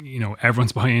there.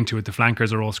 Everyone's buying into it. The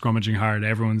flankers are all scrummaging hard.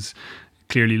 Everyone's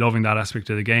clearly loving that aspect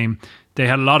of the game. They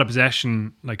had a lot of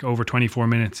possession, like over 24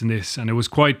 minutes in this, and it was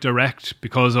quite direct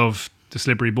because of the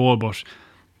slippery ball. But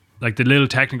like the little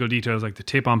technical details, like the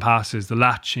tip on passes, the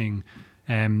latching,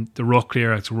 The ruck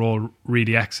clear-outs were all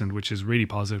really excellent, which is really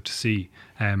positive to see.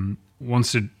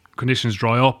 Once the conditions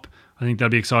dry up, I think they'll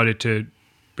be excited to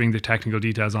bring the technical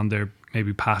details on their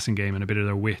maybe passing game and a bit of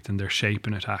their width and their shape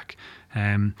in attack.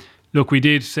 Look, we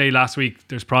did say last week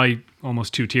there's probably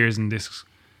almost 2 tiers in this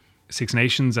Six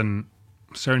Nations, and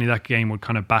certainly that game would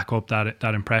kind of back up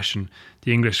that impression.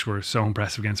 The English were so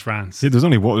impressive against France. Yeah, there's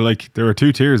only there are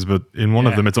 2 tiers, but in one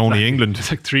of them it's only England.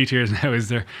 It's like 3 tiers now, is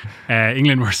there?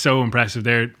 England were so impressive.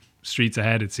 They're streets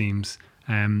ahead, it seems.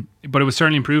 But it was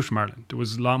certainly improved from Ireland. There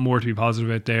was a lot more to be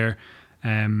positive out there.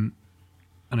 And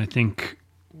I think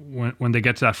when they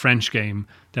get to that French game,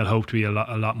 they'll hope to be a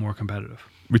lot more competitive.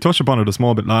 We touched upon it a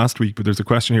small bit last week, but there's a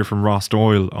question here from Ross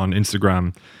Doyle on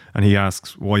Instagram, and he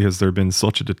asks, why has there been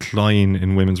such a decline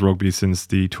in women's rugby since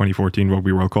the 2014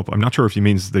 Rugby World Cup? I'm not sure if he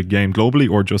means the game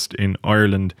globally or just in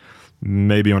Ireland.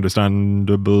 Maybe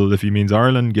understandable if he means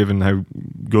Ireland, given how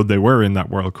good they were in that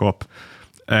World Cup.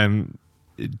 Do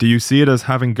you see it as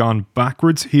having gone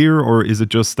backwards here, or is it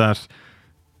just that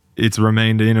it's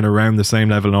remained in and around the same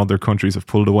level and other countries have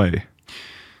pulled away?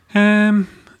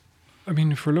 I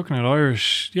mean, if we're looking at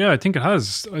Irish, yeah, I think it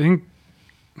has. I think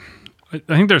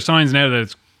there are signs now that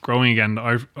it's growing again.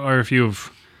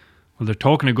 They're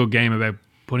talking a good game about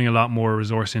putting a lot more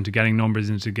resource into getting numbers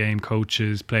into the game,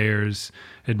 coaches, players,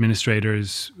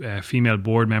 administrators, female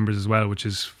board members as well, which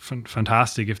is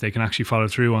fantastic if they can actually follow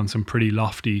through on some pretty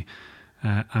lofty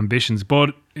ambitions.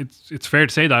 But it's fair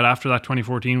to say that after that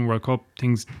 2014 World Cup,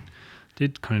 things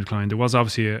did kind of decline. There was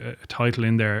obviously a title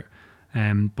in there.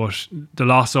 But the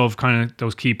loss of kind of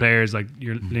those key players like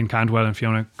your Lynn Cantwell and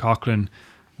Fiona Coughlin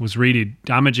was really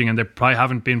damaging, and there probably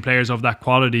haven't been players of that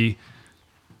quality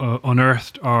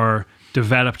unearthed or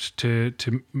developed to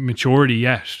maturity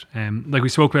yet. Like we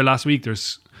spoke about last week,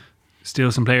 there's still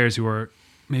some players who are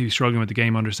maybe struggling with the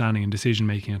game understanding and decision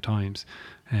making at times.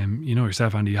 You know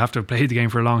yourself, Andy, you have to have played the game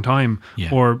for a long time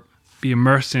or be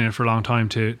immersed in it for a long time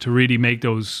to really make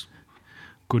those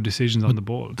good decisions on the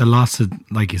ball. The loss of,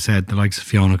 like you said, the likes of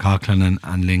Fiona Coughlin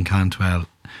and Lynn Cantwell,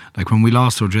 like when we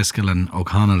lost O'Driscoll and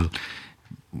O'Connell,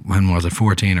 when was it,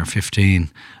 14 or 15,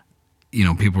 you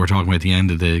know, people were talking about the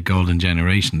end of the golden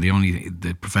generation.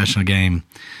 The professional game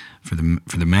for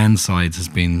the men's sides has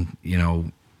been, you know,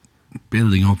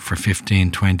 building up for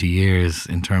 15, 20 years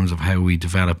in terms of how we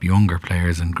develop younger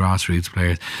players and grassroots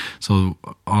players. So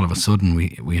all of a sudden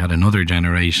we had another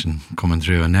generation coming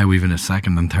through, and now we've a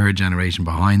second and third generation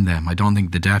behind them. I don't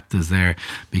think the depth is there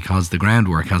because the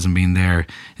groundwork hasn't been there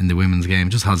in the women's game.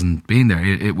 It just hasn't been there.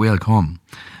 It will come.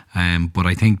 But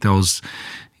I think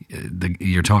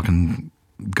you're talking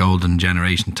golden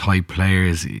generation type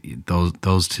players,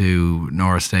 those two,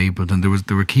 Nora Stapleton,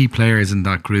 there were key players in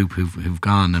that group who've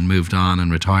gone and moved on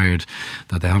and retired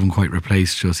that they haven't quite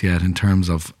replaced just yet in terms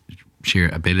of sheer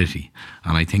ability,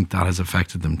 and I think that has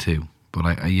affected them too. But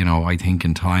I think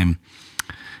in time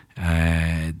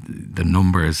the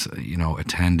numbers, you know,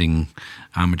 attending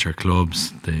amateur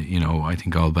clubs, I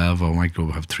think All Belvo, my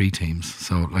club, have 3 teams,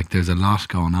 so like there's a lot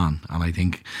going on, and I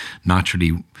think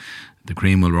naturally the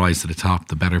cream will rise to the top,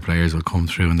 the better players will come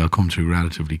through, and they'll come through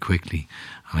relatively quickly.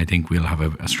 And I think we'll have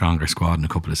a stronger squad in a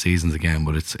couple of seasons again,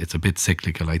 but it's a bit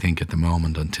cyclical, I think, at the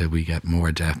moment until we get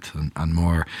more depth and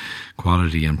more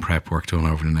quality and prep work done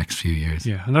over the next few years.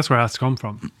 Yeah, and that's where it has to come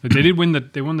from. They won the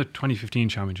 2015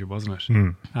 championship, wasn't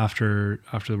it? After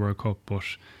the World Cup, but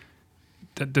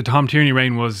the Tom Tierney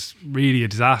reign was really a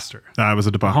disaster. It was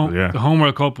a debacle, The home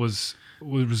World Cup was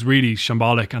really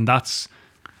shambolic, and that's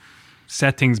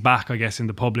set things back, I guess, in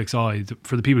the public's eye.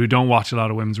 For the people who don't watch a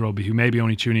lot of women's rugby, who maybe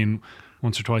only tune in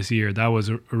once or twice a year, that was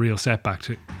a real setback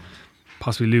to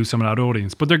possibly lose some of that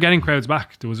audience. But they're getting crowds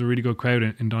back. There was a really good crowd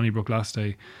in Donnybrook last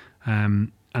day.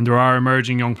 And there are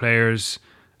emerging young players,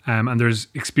 and there's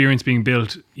experience being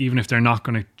built, even if they're not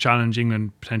going to challenge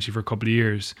England potentially for a couple of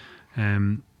years.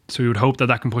 So we would hope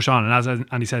that can push on. And as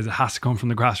Andy says, it has to come from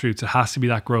the grassroots. It has to be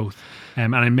that growth.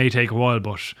 And it may take a while,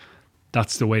 but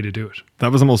that's the way to do it.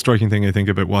 That was the most striking thing, I think,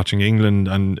 about watching England,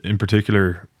 and in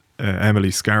particular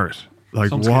Emily Scarrett.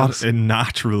 Like, what a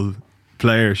natural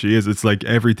player she is. It's like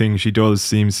everything she does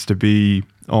seems to be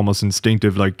almost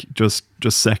instinctive, like just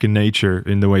second nature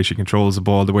in the way she controls the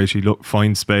ball, the way she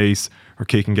finds space. Her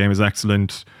kicking game is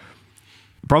excellent.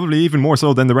 Probably even more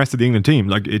so than the rest of the England team.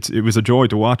 Like, it was a joy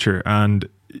to watch her, and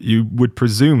you would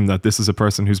presume that this is a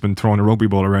person who's been throwing a rugby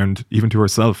ball around even to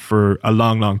herself for a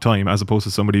long, long time, as opposed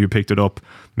to somebody who picked it up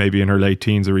maybe in her late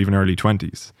teens or even early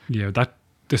 20s. Yeah,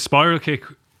 the spiral kick,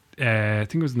 I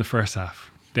think it was in the first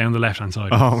half. down the left hand side.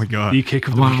 Oh my God. The kick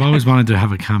of the I've always wanted to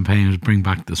have a campaign to bring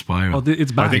back the spiral.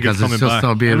 it's back. I think it's because it's coming just back.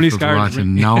 so beautiful to watch,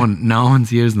 and no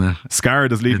one's using it.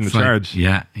 Scarrett is leading It's the like- charge.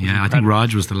 Yeah. I think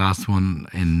Raj was the last one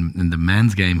in the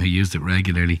men's game who used it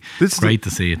regularly. This is Great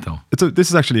to see it though. This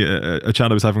is actually a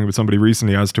chat I was having with somebody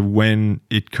recently as to when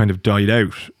it kind of died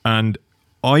out. And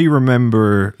I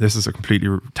remember, this is a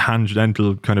completely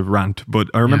tangential kind of rant, but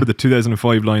I remember the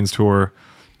 2005 Lions tour,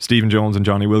 Stephen Jones and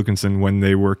Johnny Wilkinson, when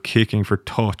they were kicking for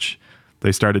touch,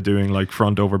 they started doing like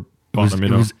front over bottom,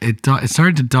 It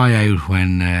started to die out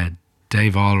when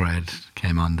Dave Allred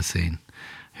came on the scene,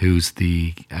 who's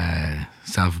the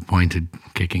self-appointed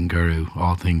kicking guru,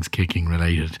 all things kicking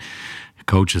related.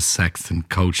 Coaches Sexton,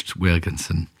 coached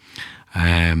Wilkinson.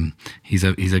 He's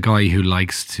a guy who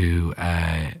likes to.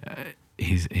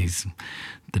 He's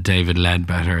the David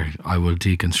Ledbetter. I will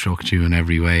deconstruct you in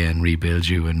every way and rebuild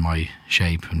you in my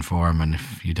shape and form. And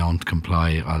if you don't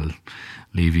comply, I'll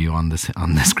leave you on the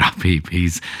scrap heap.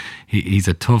 He's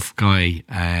a tough guy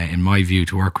in my view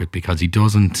to work with, because he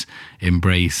doesn't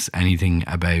embrace anything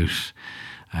about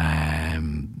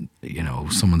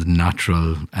someone's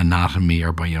natural anatomy,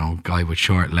 or by guy with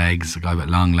short legs, a guy with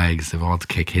long legs. They've all to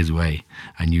kick his way,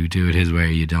 and you do it his way or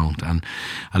you don't. And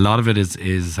a lot of it is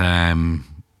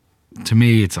to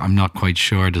me, I'm not quite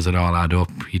sure, does it all add up?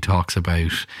 He talks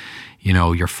about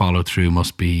your follow through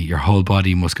must be, your whole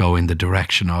body must go in the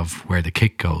direction of where the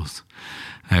kick goes.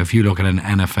 Now if you look at an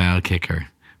NFL kicker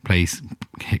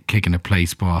kicking a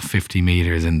place ball 50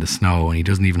 metres in the snow, and he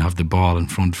doesn't even have the ball in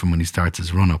front of him when he starts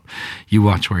his run up, you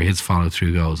watch where his follow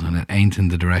through goes, and it ain't in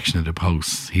the direction of the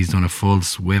posts. He's done a full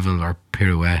swivel or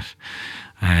pirouette.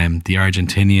 The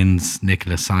Argentinians,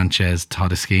 Nicolas Sanchez,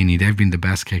 Todeschini, they've been the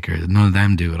best kickers. None of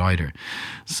them do it either.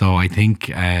 So I think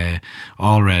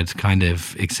Allred kind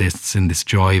of exists in this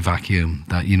joy vacuum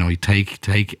that, you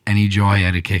take any joy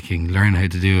out of kicking, learn how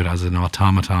to do it as an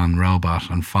automaton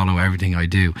robot and follow everything I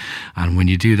do. And when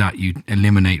you do that, you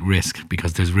eliminate risk,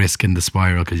 because there's risk in the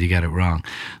spiral because you get it wrong.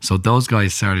 So those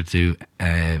guys started to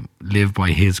live by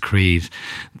his creed.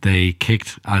 They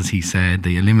kicked, as he said,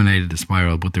 they eliminated the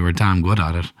spiral, but they were damn good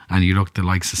at it. And you look at the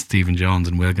likes of Stephen Jones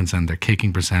and Wilkinson, their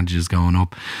kicking percentages going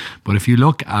up. But if you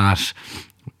look at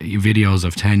videos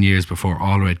of 10 years before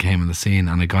Allred came on the scene,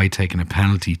 and a guy taking a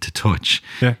penalty to touch,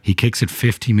 he kicks it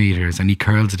 50 metres and he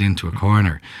curls it into a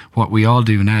corner. What we all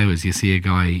do now is you see a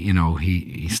guy,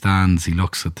 he stands, he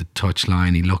looks at the touch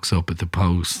line, he looks up at the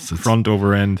posts, it's, front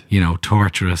over end,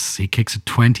 torturous. He kicks it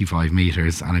 25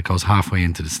 metres and it goes halfway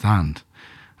into the stand.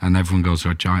 And everyone goes,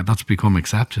 that's become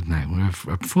accepted now.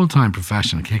 A full-time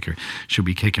professional kicker should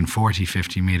be kicking 40,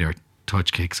 50 metre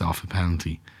touch kicks off a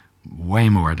penalty. Way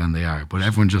more than they are. But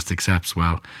everyone just accepts,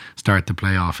 start the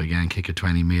play off again, kick it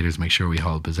 20 metres, make sure we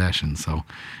hold possession. So,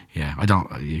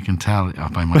 you can tell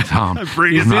by my tone. Is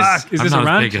this a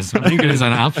rant? I think it is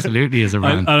absolutely is a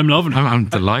rant. I'm loving it. I'm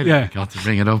delighted I got to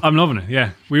bring it up. I'm loving it,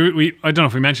 yeah. We I don't know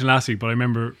if we mentioned last week, but I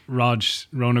remember Ron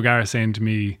O'Gara saying to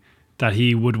me that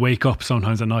he would wake up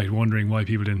sometimes at night wondering why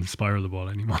people didn't spiral the ball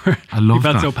anymore. I love that.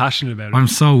 He felt so passionate about it. I'm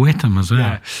so with him as well.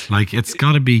 Yeah. Like, it's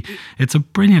got to be, it's a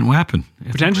brilliant weapon.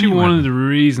 Potentially one of the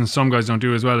reasons some guys don't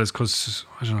do as well is because,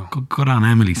 I don't know. Good on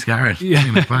Emily Scarrett.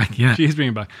 Bringing it back, She is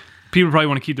bringing it back. People probably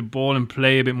want to keep the ball in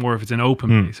play a bit more if it's an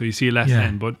open play, so you see it less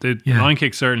then. But the line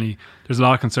kick, certainly, there's a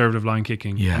lot of conservative line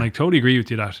kicking. Yeah. And I totally agree with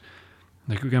you that,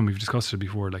 like, again, we've discussed it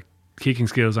before, like, kicking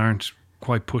skills aren't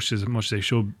quite pushed as much as they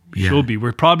should be.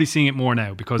 We're probably seeing it more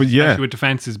now because especially with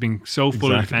defences being so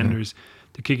full of defenders,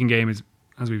 the kicking game is,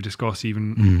 as we've discussed,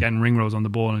 even getting ring rows on the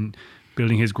ball and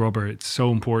building his grubber, it's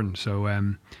so important. So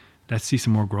let's see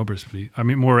some more grubbers, please. I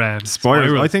mean, more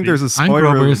spirals. I think there's a spiral.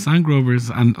 And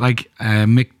grubbers. And like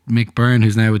Mick Byrne,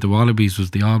 who's now with the Wallabies, was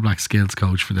the All Black skills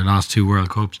coach for the last 2 World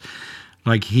Cups.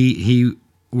 Like, he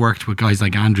worked with guys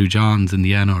like Andrew Johns in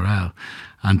the NRL.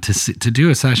 And to do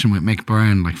a session with Mick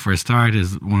Byrne, like, for a start,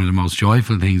 is one of the most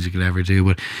joyful things you could ever do.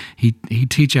 But he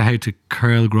teach you how to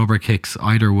curl grubber kicks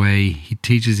either way. He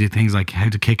teaches you things like how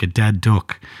to kick a dead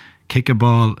duck, kick a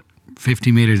ball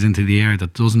 50 metres into the air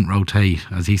that doesn't rotate.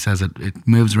 As he says, it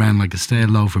moves around like a stale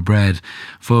loaf of bread.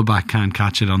 Fullback can't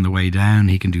catch it on the way down.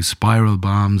 He can do spiral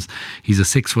bombs. He's a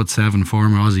 6'7"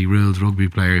 former Aussie rules rugby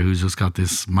player who's just got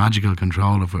this magical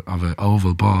control of an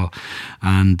oval ball.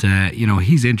 And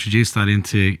he's introduced that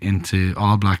into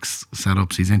All Blacks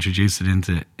setups. He's introduced it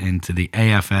into the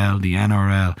AFL, the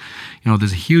NRL.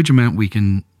 There's a huge amount we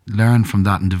can learn from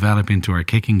that and develop into our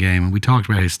kicking game. And we talked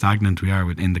about how stagnant we are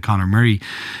in the Conor Murray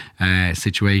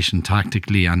situation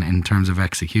tactically and in terms of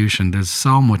execution. There's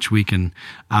so much we can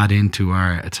add into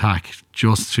our attack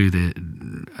just through the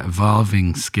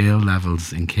evolving skill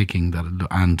levels in kicking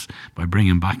and by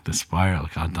bringing back the spiral.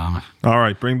 God damn it. All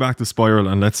right, bring back the spiral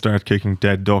and let's start kicking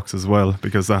dead ducks as well,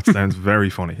 because that sounds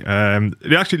very funny.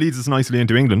 It actually leads us nicely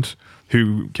into England,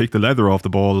 who kicked the leather off the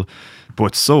ball,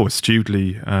 but so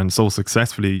astutely and so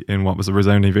successfully in what was a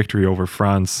resounding victory over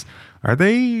France. Are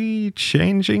they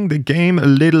changing the game a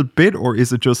little bit, or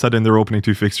is it just that in their opening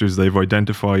 2 fixtures they've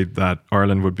identified that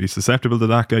Ireland would be susceptible to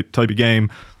that type of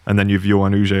game, and then you've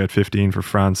Yoann Huget at 15 for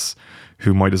France,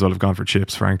 who might as well have gone for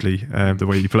chips, frankly, the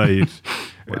way he played.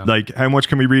 Wow. Like, how much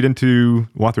can we read into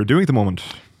what they're doing at the moment?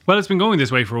 Well, it's been going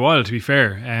this way for a while, to be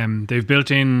fair. They've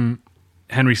built in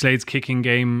Henry Slade's kicking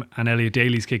game and Elliot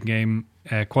Daly's kicking game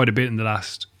quite a bit in the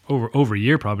last over a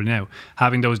year probably now,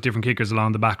 having those different kickers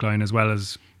along the back line as well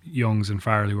as Youngs and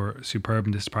Farrell, who are superb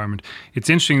in this department.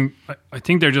 It's interesting. I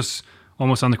think they're just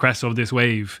almost on the crest of this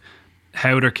wave,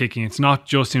 how they're kicking. It's not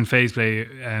just in phase play.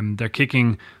 They're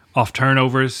kicking off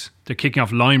turnovers. They're kicking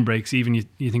off line breaks. Even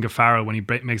you think of Farrell when he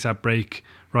makes that break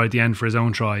right at the end for his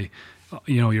own try.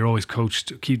 You know, you're always coached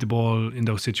to keep the ball in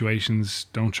those situations.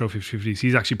 Don't throw 50-50s.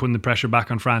 He's actually putting the pressure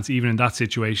back on France, even in that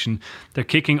situation. They're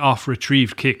kicking off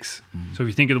retrieved kicks. So if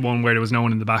you think of the one where there was no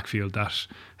one in the backfield, that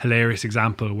hilarious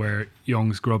example where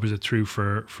Youngs grubbers it through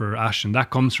for Ashton, that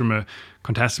comes from a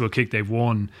contestable kick they've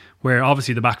won, where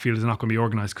obviously the backfield is not going to be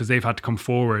organised because they've had to come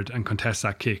forward and contest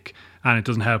that kick. And it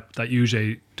doesn't help that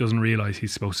Huget doesn't realise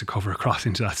he's supposed to cover across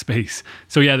into that space.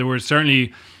 So yeah, there were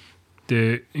certainly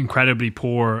the incredibly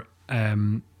poor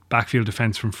backfield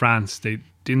defence from France. They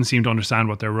didn't seem to understand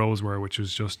what their roles were, which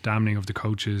was just damning of the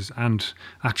coaches and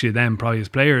actually them probably as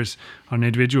players on an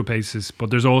individual basis.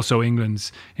 But there's also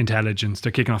England's intelligence.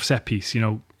 They're kicking off set piece. You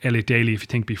know, Elliot Daly, if you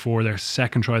think before their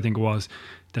second try, I think it was,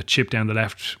 that chip down the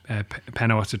left,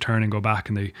 Penno has to turn and go back,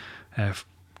 and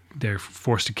they're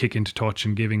forced to kick into touch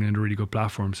and giving them a really good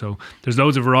platform. So there's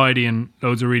loads of variety and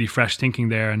loads of really fresh thinking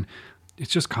there, and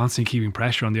it's just constantly keeping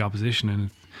pressure on the opposition. And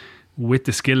with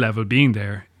the skill level being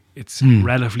there, it's a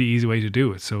relatively easy way to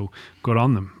do it. So good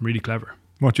on them. Really clever.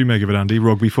 What do you make of it, Andy?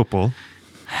 Rugby football?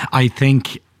 I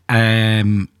think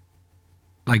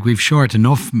like we've short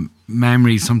enough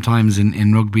memories sometimes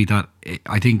in rugby that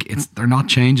I think they're not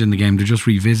changing the game. They're just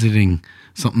revisiting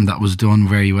something that was done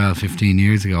very well 15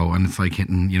 years ago. And it's like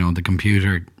hitting, you know, the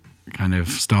computer kind of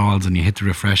stalls and you hit the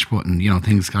refresh button, you know,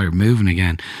 things start moving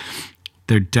again.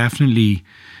 They're definitely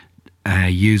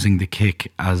using the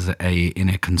kick in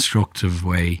a constructive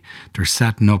way. They're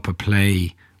setting up a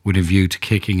play with a view to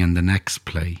kicking in the next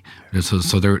play.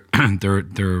 So they're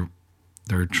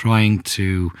trying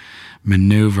to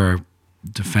maneuver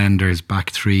defenders,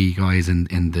 back three guys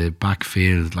in the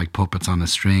backfield like puppets on a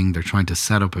string. They're trying to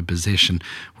set up a position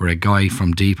where a guy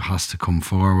from deep has to come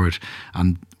forward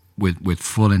and with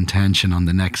full intention on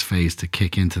the next phase to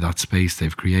kick into that space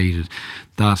they've created.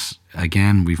 That,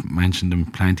 again, we've mentioned him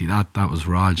plenty. That was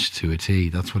Raj to a T.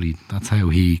 That's how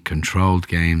he controlled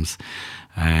games,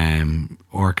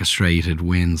 orchestrated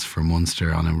wins for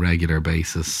Munster on a regular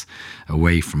basis,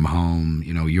 away from home,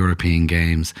 you know, European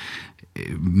games,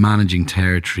 managing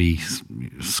territory,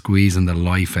 squeezing the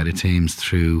life out of teams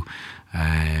through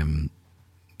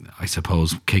I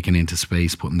suppose kicking into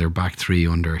space, putting their back three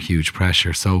under huge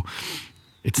pressure. So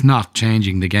it's not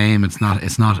changing the game. It's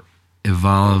not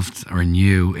evolved or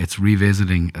new. It's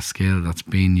revisiting a skill that's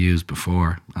been used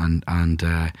before.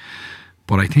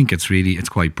 But I think it's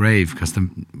quite brave because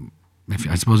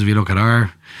I suppose if you look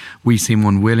at we seem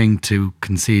unwilling to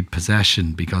concede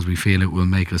possession because we feel it will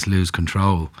make us lose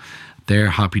control.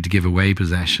 They're happy to give away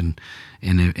possession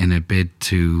in a bid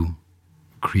to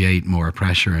create more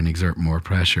pressure and exert more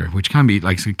pressure, which can be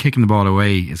like, so kicking the ball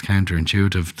away is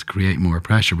counterintuitive to create more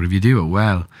pressure, but if you do it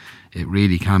well, it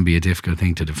really can be a difficult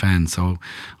thing to defend. So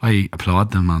I applaud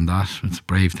them on that. It's a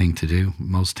brave thing to do.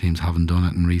 Most teams haven't done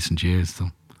it in recent years. So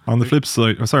on the flip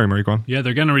side, sorry, Murray, go on. Yeah,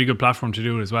 they're getting a really good platform to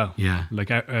do it as well. Yeah, like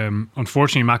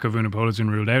unfortunately Mako Vunipola's been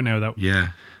ruled out now. That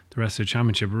the rest of the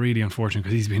championship, really unfortunate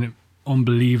because he's been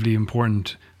unbelievably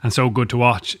important and so good to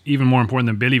watch, even more important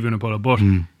than Billy Vunipola. But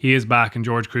he is back, and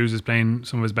George Cruz is playing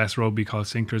some of his best rugby because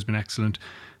Sinclair has been excellent.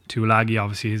 Tuilagi,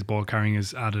 obviously his ball carrying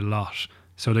has added a lot,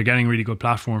 so they're getting a really good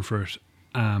platform for it,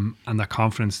 and that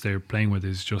confidence they're playing with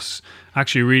is just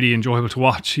actually really enjoyable to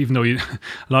watch, even though a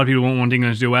lot of people won't want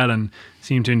England to do well and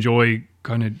seem to enjoy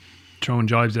kind of throwing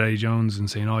jibes at Eddie Jones and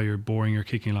saying, oh, you're boring, you're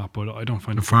kicking a lot, but I don't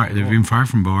find they've been far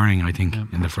from boring, I think,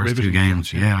 in the first two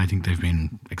games. Yeah, I think they've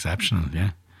been exceptional.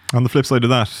 Yeah. On the flip side of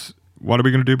that, what are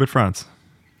we going to do with France?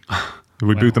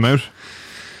 We boot them out.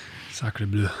 Sacre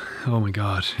bleu. Oh my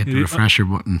God. Hit the refresher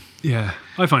button. Yeah.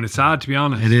 I find it sad, to be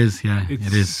honest. It is, yeah. It's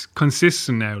it is.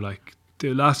 consistent now. Like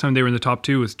the last time they were in the top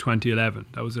 2 was 2011.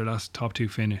 That was their last top 2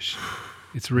 finish.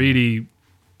 It's really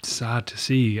sad to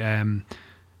see.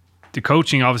 The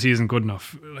coaching obviously isn't good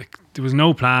enough. Like there was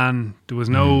no plan. There was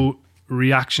no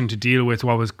reaction to deal with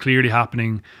what was clearly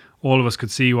happening. All of us could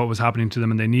see what was happening to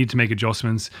them, and they need to make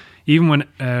adjustments. Even when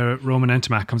Roman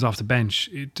Ntamack comes off the bench,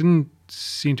 it didn't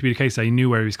seem to be the case that he knew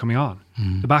where he was coming on.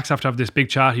 The backs have to have this big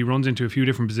chat. He runs into a few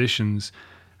different positions,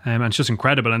 and it's just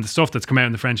incredible. And the stuff that's come out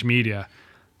in the French media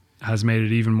has made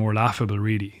it even more laughable,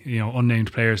 really. You know,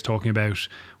 unnamed players talking about,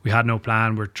 we had no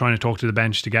plan, we're trying to talk to the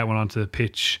bench to get one onto the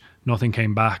pitch, nothing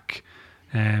came back.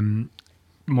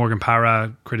 Morgan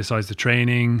Parra criticised the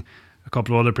training. A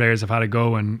couple of other players have had a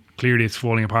go, and clearly it's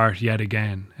falling apart yet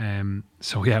again.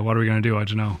 So yeah, what are we going to do? I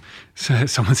don't know. So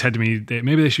someone said to me,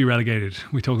 maybe they should be relegated.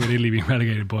 We talk about Italy being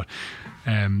relegated, but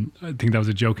I think that was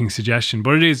a joking suggestion.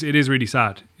 But it is really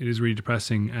sad. It is really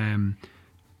depressing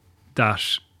that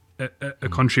a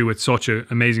country with such an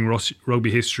amazing rugby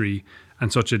history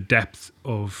and such a depth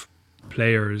of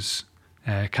players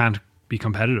can't be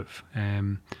competitive.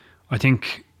 I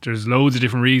think there's loads of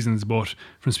different reasons, but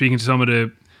from speaking to some of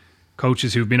the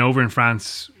coaches who've been over in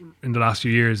France in the last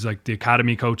few years, like the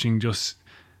academy coaching just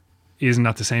isn't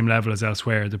at the same level as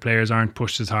elsewhere. The players aren't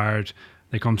pushed as hard.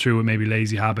 They come through with maybe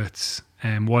lazy habits,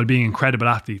 while being incredible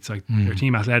athletes. Like their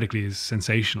team athletically is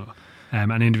sensational,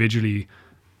 and individually,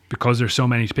 because there's so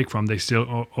many to pick from, they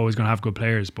still always going to have good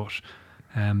players. But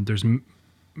there's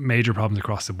major problems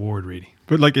across the board, really.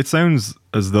 But like, it sounds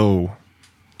as though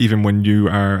even when you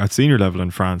are at senior level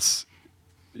in France,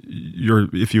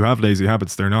 if you have lazy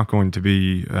habits, they're not going to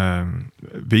be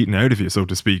beaten out of you, so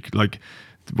to speak. Like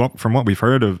from what we've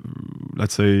heard of,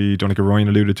 let's say Donica Ryan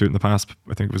alluded to it in the past,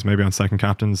 I think it was maybe on Second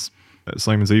Captains,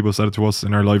 Simon Zebo said it to us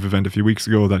in our live event a few weeks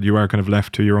ago, that you are kind of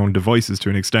left to your own devices to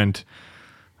an extent.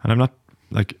 And I'm not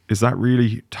like, is that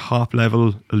really top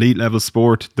level, elite level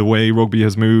sport, the way rugby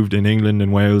has moved in England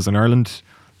and Wales and Ireland?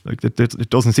 Like it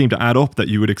doesn't seem to add up that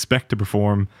you would expect to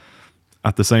perform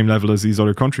at the same level as these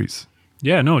other countries.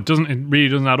 Yeah, no, it doesn't. It really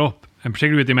doesn't add up, and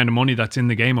particularly with the amount of money that's in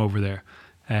the game over there,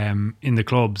 in the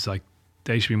clubs, like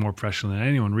they should be more professional than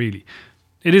anyone. Really,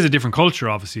 it is a different culture.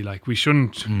 Obviously, like we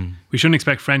shouldn't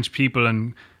expect French people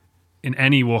and in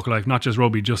any walk of life, not just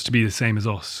rugby, just to be the same as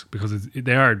us, because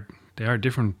they are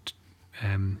different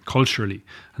culturally,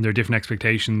 and there are different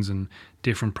expectations and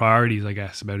different priorities, I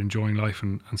guess, about enjoying life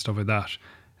and stuff like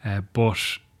that. But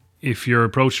if your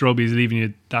approach to rugby is leaving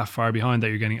you that far behind that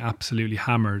you're getting absolutely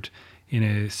hammered in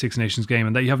a Six Nations game,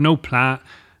 and that you have no plan,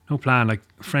 like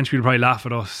French people probably laugh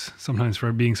at us sometimes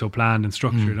for being so planned and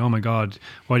structured. Oh my God,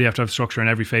 why do you have to have structure in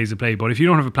every phase of play? But if you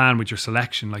don't have a plan with your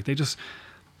selection, like they just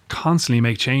constantly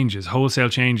make changes, wholesale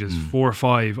changes, 4 or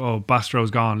 5. Oh,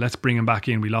 Bastro's gone, let's bring him back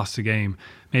in, we lost the game,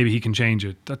 maybe he can change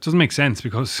it. That doesn't make sense,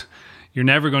 because you're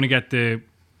never going to get the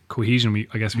cohesion we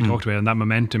talked about, and that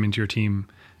momentum into your team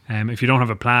if you don't have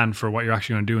a plan for what you're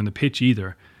actually going to do on the pitch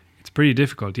either. It's pretty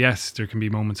difficult. Yes, there can be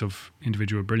moments of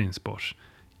individual brilliance, but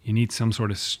you need some sort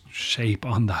of shape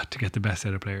on that to get the best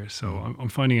out of players. So I'm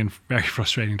finding it very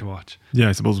frustrating to watch. Yeah,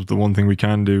 I suppose the one thing we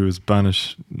can do is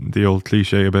banish the old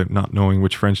cliche about not knowing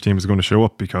which French team is going to show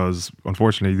up, because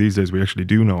unfortunately these days we actually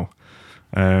do know.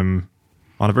 On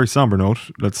a very somber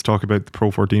note, let's talk about the Pro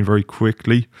 14 very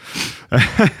quickly.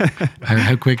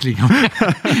 How quickly?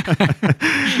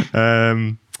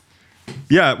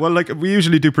 Yeah, well, like we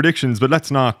usually do predictions, but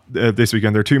let's not this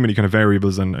weekend. There are too many kind of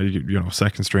variables and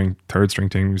second string, third string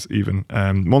teams even.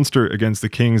 Munster against the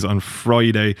Kings on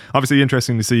Friday. Obviously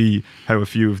interesting to see how a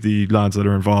few of the lads that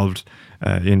are involved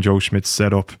in Joe Schmidt's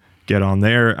setup get on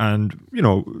there, and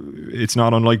it's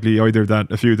not unlikely either that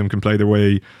a few of them can play their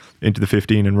way into the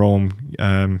 15 in Rome,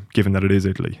 given that it is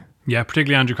Italy. Yeah,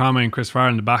 particularly Andrew Conway and Chris Farrell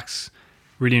in the backs.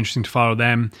 Really interesting to follow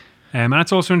them. And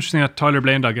it's also interesting that Tyler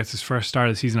Blaindow gets his first start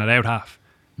of the season at out half.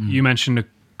 You mentioned a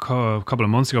couple of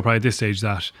months ago, probably at this stage,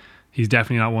 that he's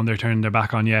definitely not one they're turning their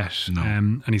back on yet. No.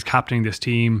 And he's captaining this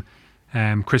team.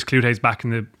 Chris Clute's back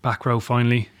in the back row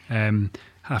finally,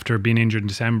 after being injured in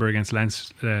December against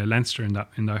Leinster in that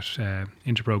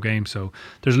Interpro game. So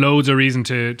there's loads of reason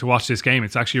to watch this game.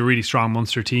 It's actually a really strong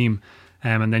Munster team.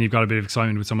 And then you've got a bit of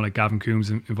excitement with someone like Gavin Coombs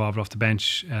involved off the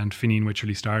bench, and Finian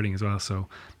Wycherley starting as well. So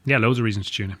yeah, loads of reasons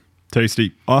to tune in.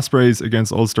 Tasty. Ospreys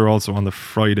against Ulster also on the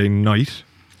Friday night.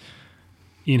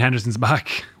 Ian Henderson's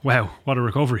back. Wow, what a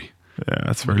recovery. Yeah,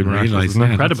 that's very miraculous, isn't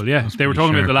it? Incredible, yeah. They were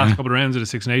talking about the last couple of rounds of the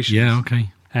Six Nations. Yeah, okay.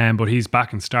 But he's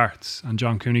back and starts, and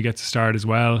John Cooney gets a start as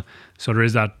well. So there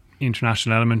is that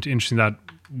international element. Interesting that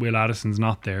Will Addison's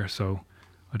not there. So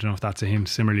I don't know if that's a hint.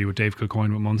 Similarly with Dave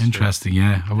Kilcoyne with Munster. Interesting,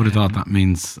 yeah. I would have thought that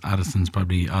means Addison's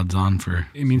probably odds on for.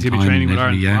 It means he'll be training with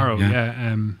Ireland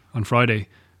tomorrow, on Friday.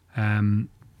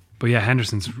 But yeah,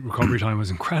 Henderson's recovery time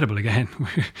was incredible again.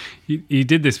 he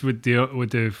did this with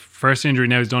the first injury.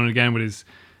 Now he's done it again with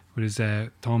his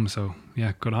thumb. So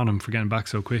yeah, good on him for getting back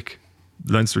so quick.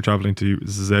 Leinster travelling to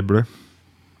Zebre.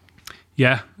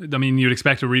 Yeah, I mean, you'd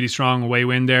expect a really strong away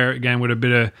win there again with a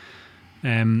bit of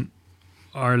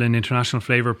Ireland international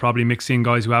flavour, probably mixing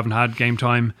guys who haven't had game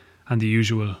time and the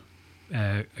usual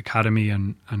academy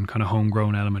and kind of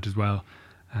homegrown element as well.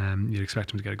 You'd expect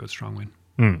them to get a good strong win.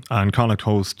 And Connacht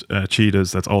host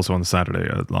Cheetahs. That's also on the Saturday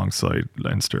alongside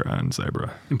Leinster and Zebre.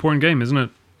 Important game, isn't it?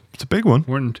 It's a big one.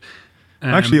 Important.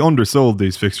 Actually undersold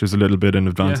these fixtures a little bit in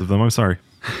advance of them. I'm sorry.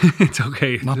 It's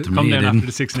okay. Not to Come me, down didn't. after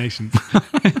the Six Nations.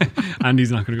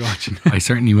 Andy's not going to go watching. I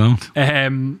certainly won't.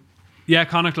 Yeah,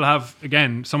 Connacht will have,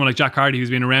 again, someone like Jack Hardy who's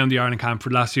been around the Ireland camp for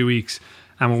the last few weeks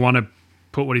and will want to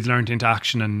put what he's learned into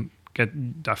action and get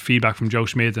that feedback from Joe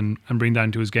Schmidt and bring that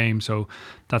into his game. So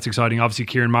that's exciting. Obviously,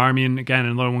 Kieran Marmion, again,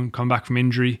 another one come back from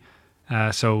injury.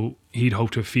 So he'd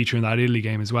hope to feature in that Italy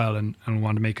game as well and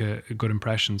want to make a good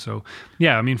impression. So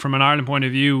yeah, I mean, from an Ireland point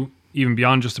of view, even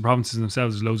beyond just the provinces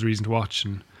themselves, there's loads of reason to watch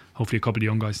and hopefully a couple of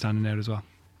young guys standing out as well.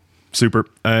 Super.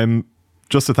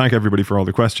 Just to thank everybody for all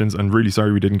the questions, and really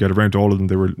sorry we didn't get around to all of them.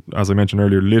 There were, as I mentioned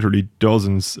earlier, literally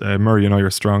dozens. Murray and I are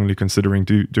strongly considering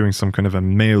doing some kind of a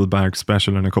mailbag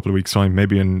special in a couple of weeks' time,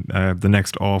 maybe in the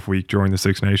next off week during the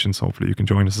Six Nations. Hopefully you can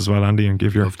join us as well, Andy, and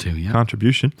give your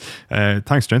contribution.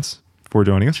 Thanks, gents, for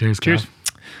joining us. Cheers.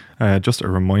 Just a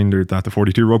reminder that the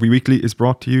 42 Rugby Weekly is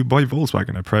brought to you by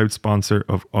Volkswagen, a proud sponsor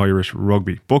of Irish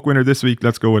rugby. Book winner this week,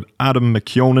 let's go with Adam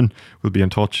McKeown. We'll be in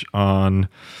touch on,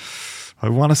 I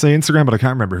want to say Instagram, but I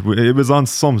can't remember. It was on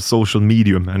some social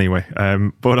medium anyway.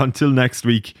 But until next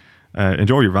week,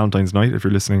 enjoy your Valentine's night if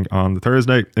you're listening on the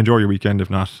Thursday. Enjoy your weekend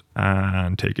if not,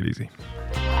 and take it easy.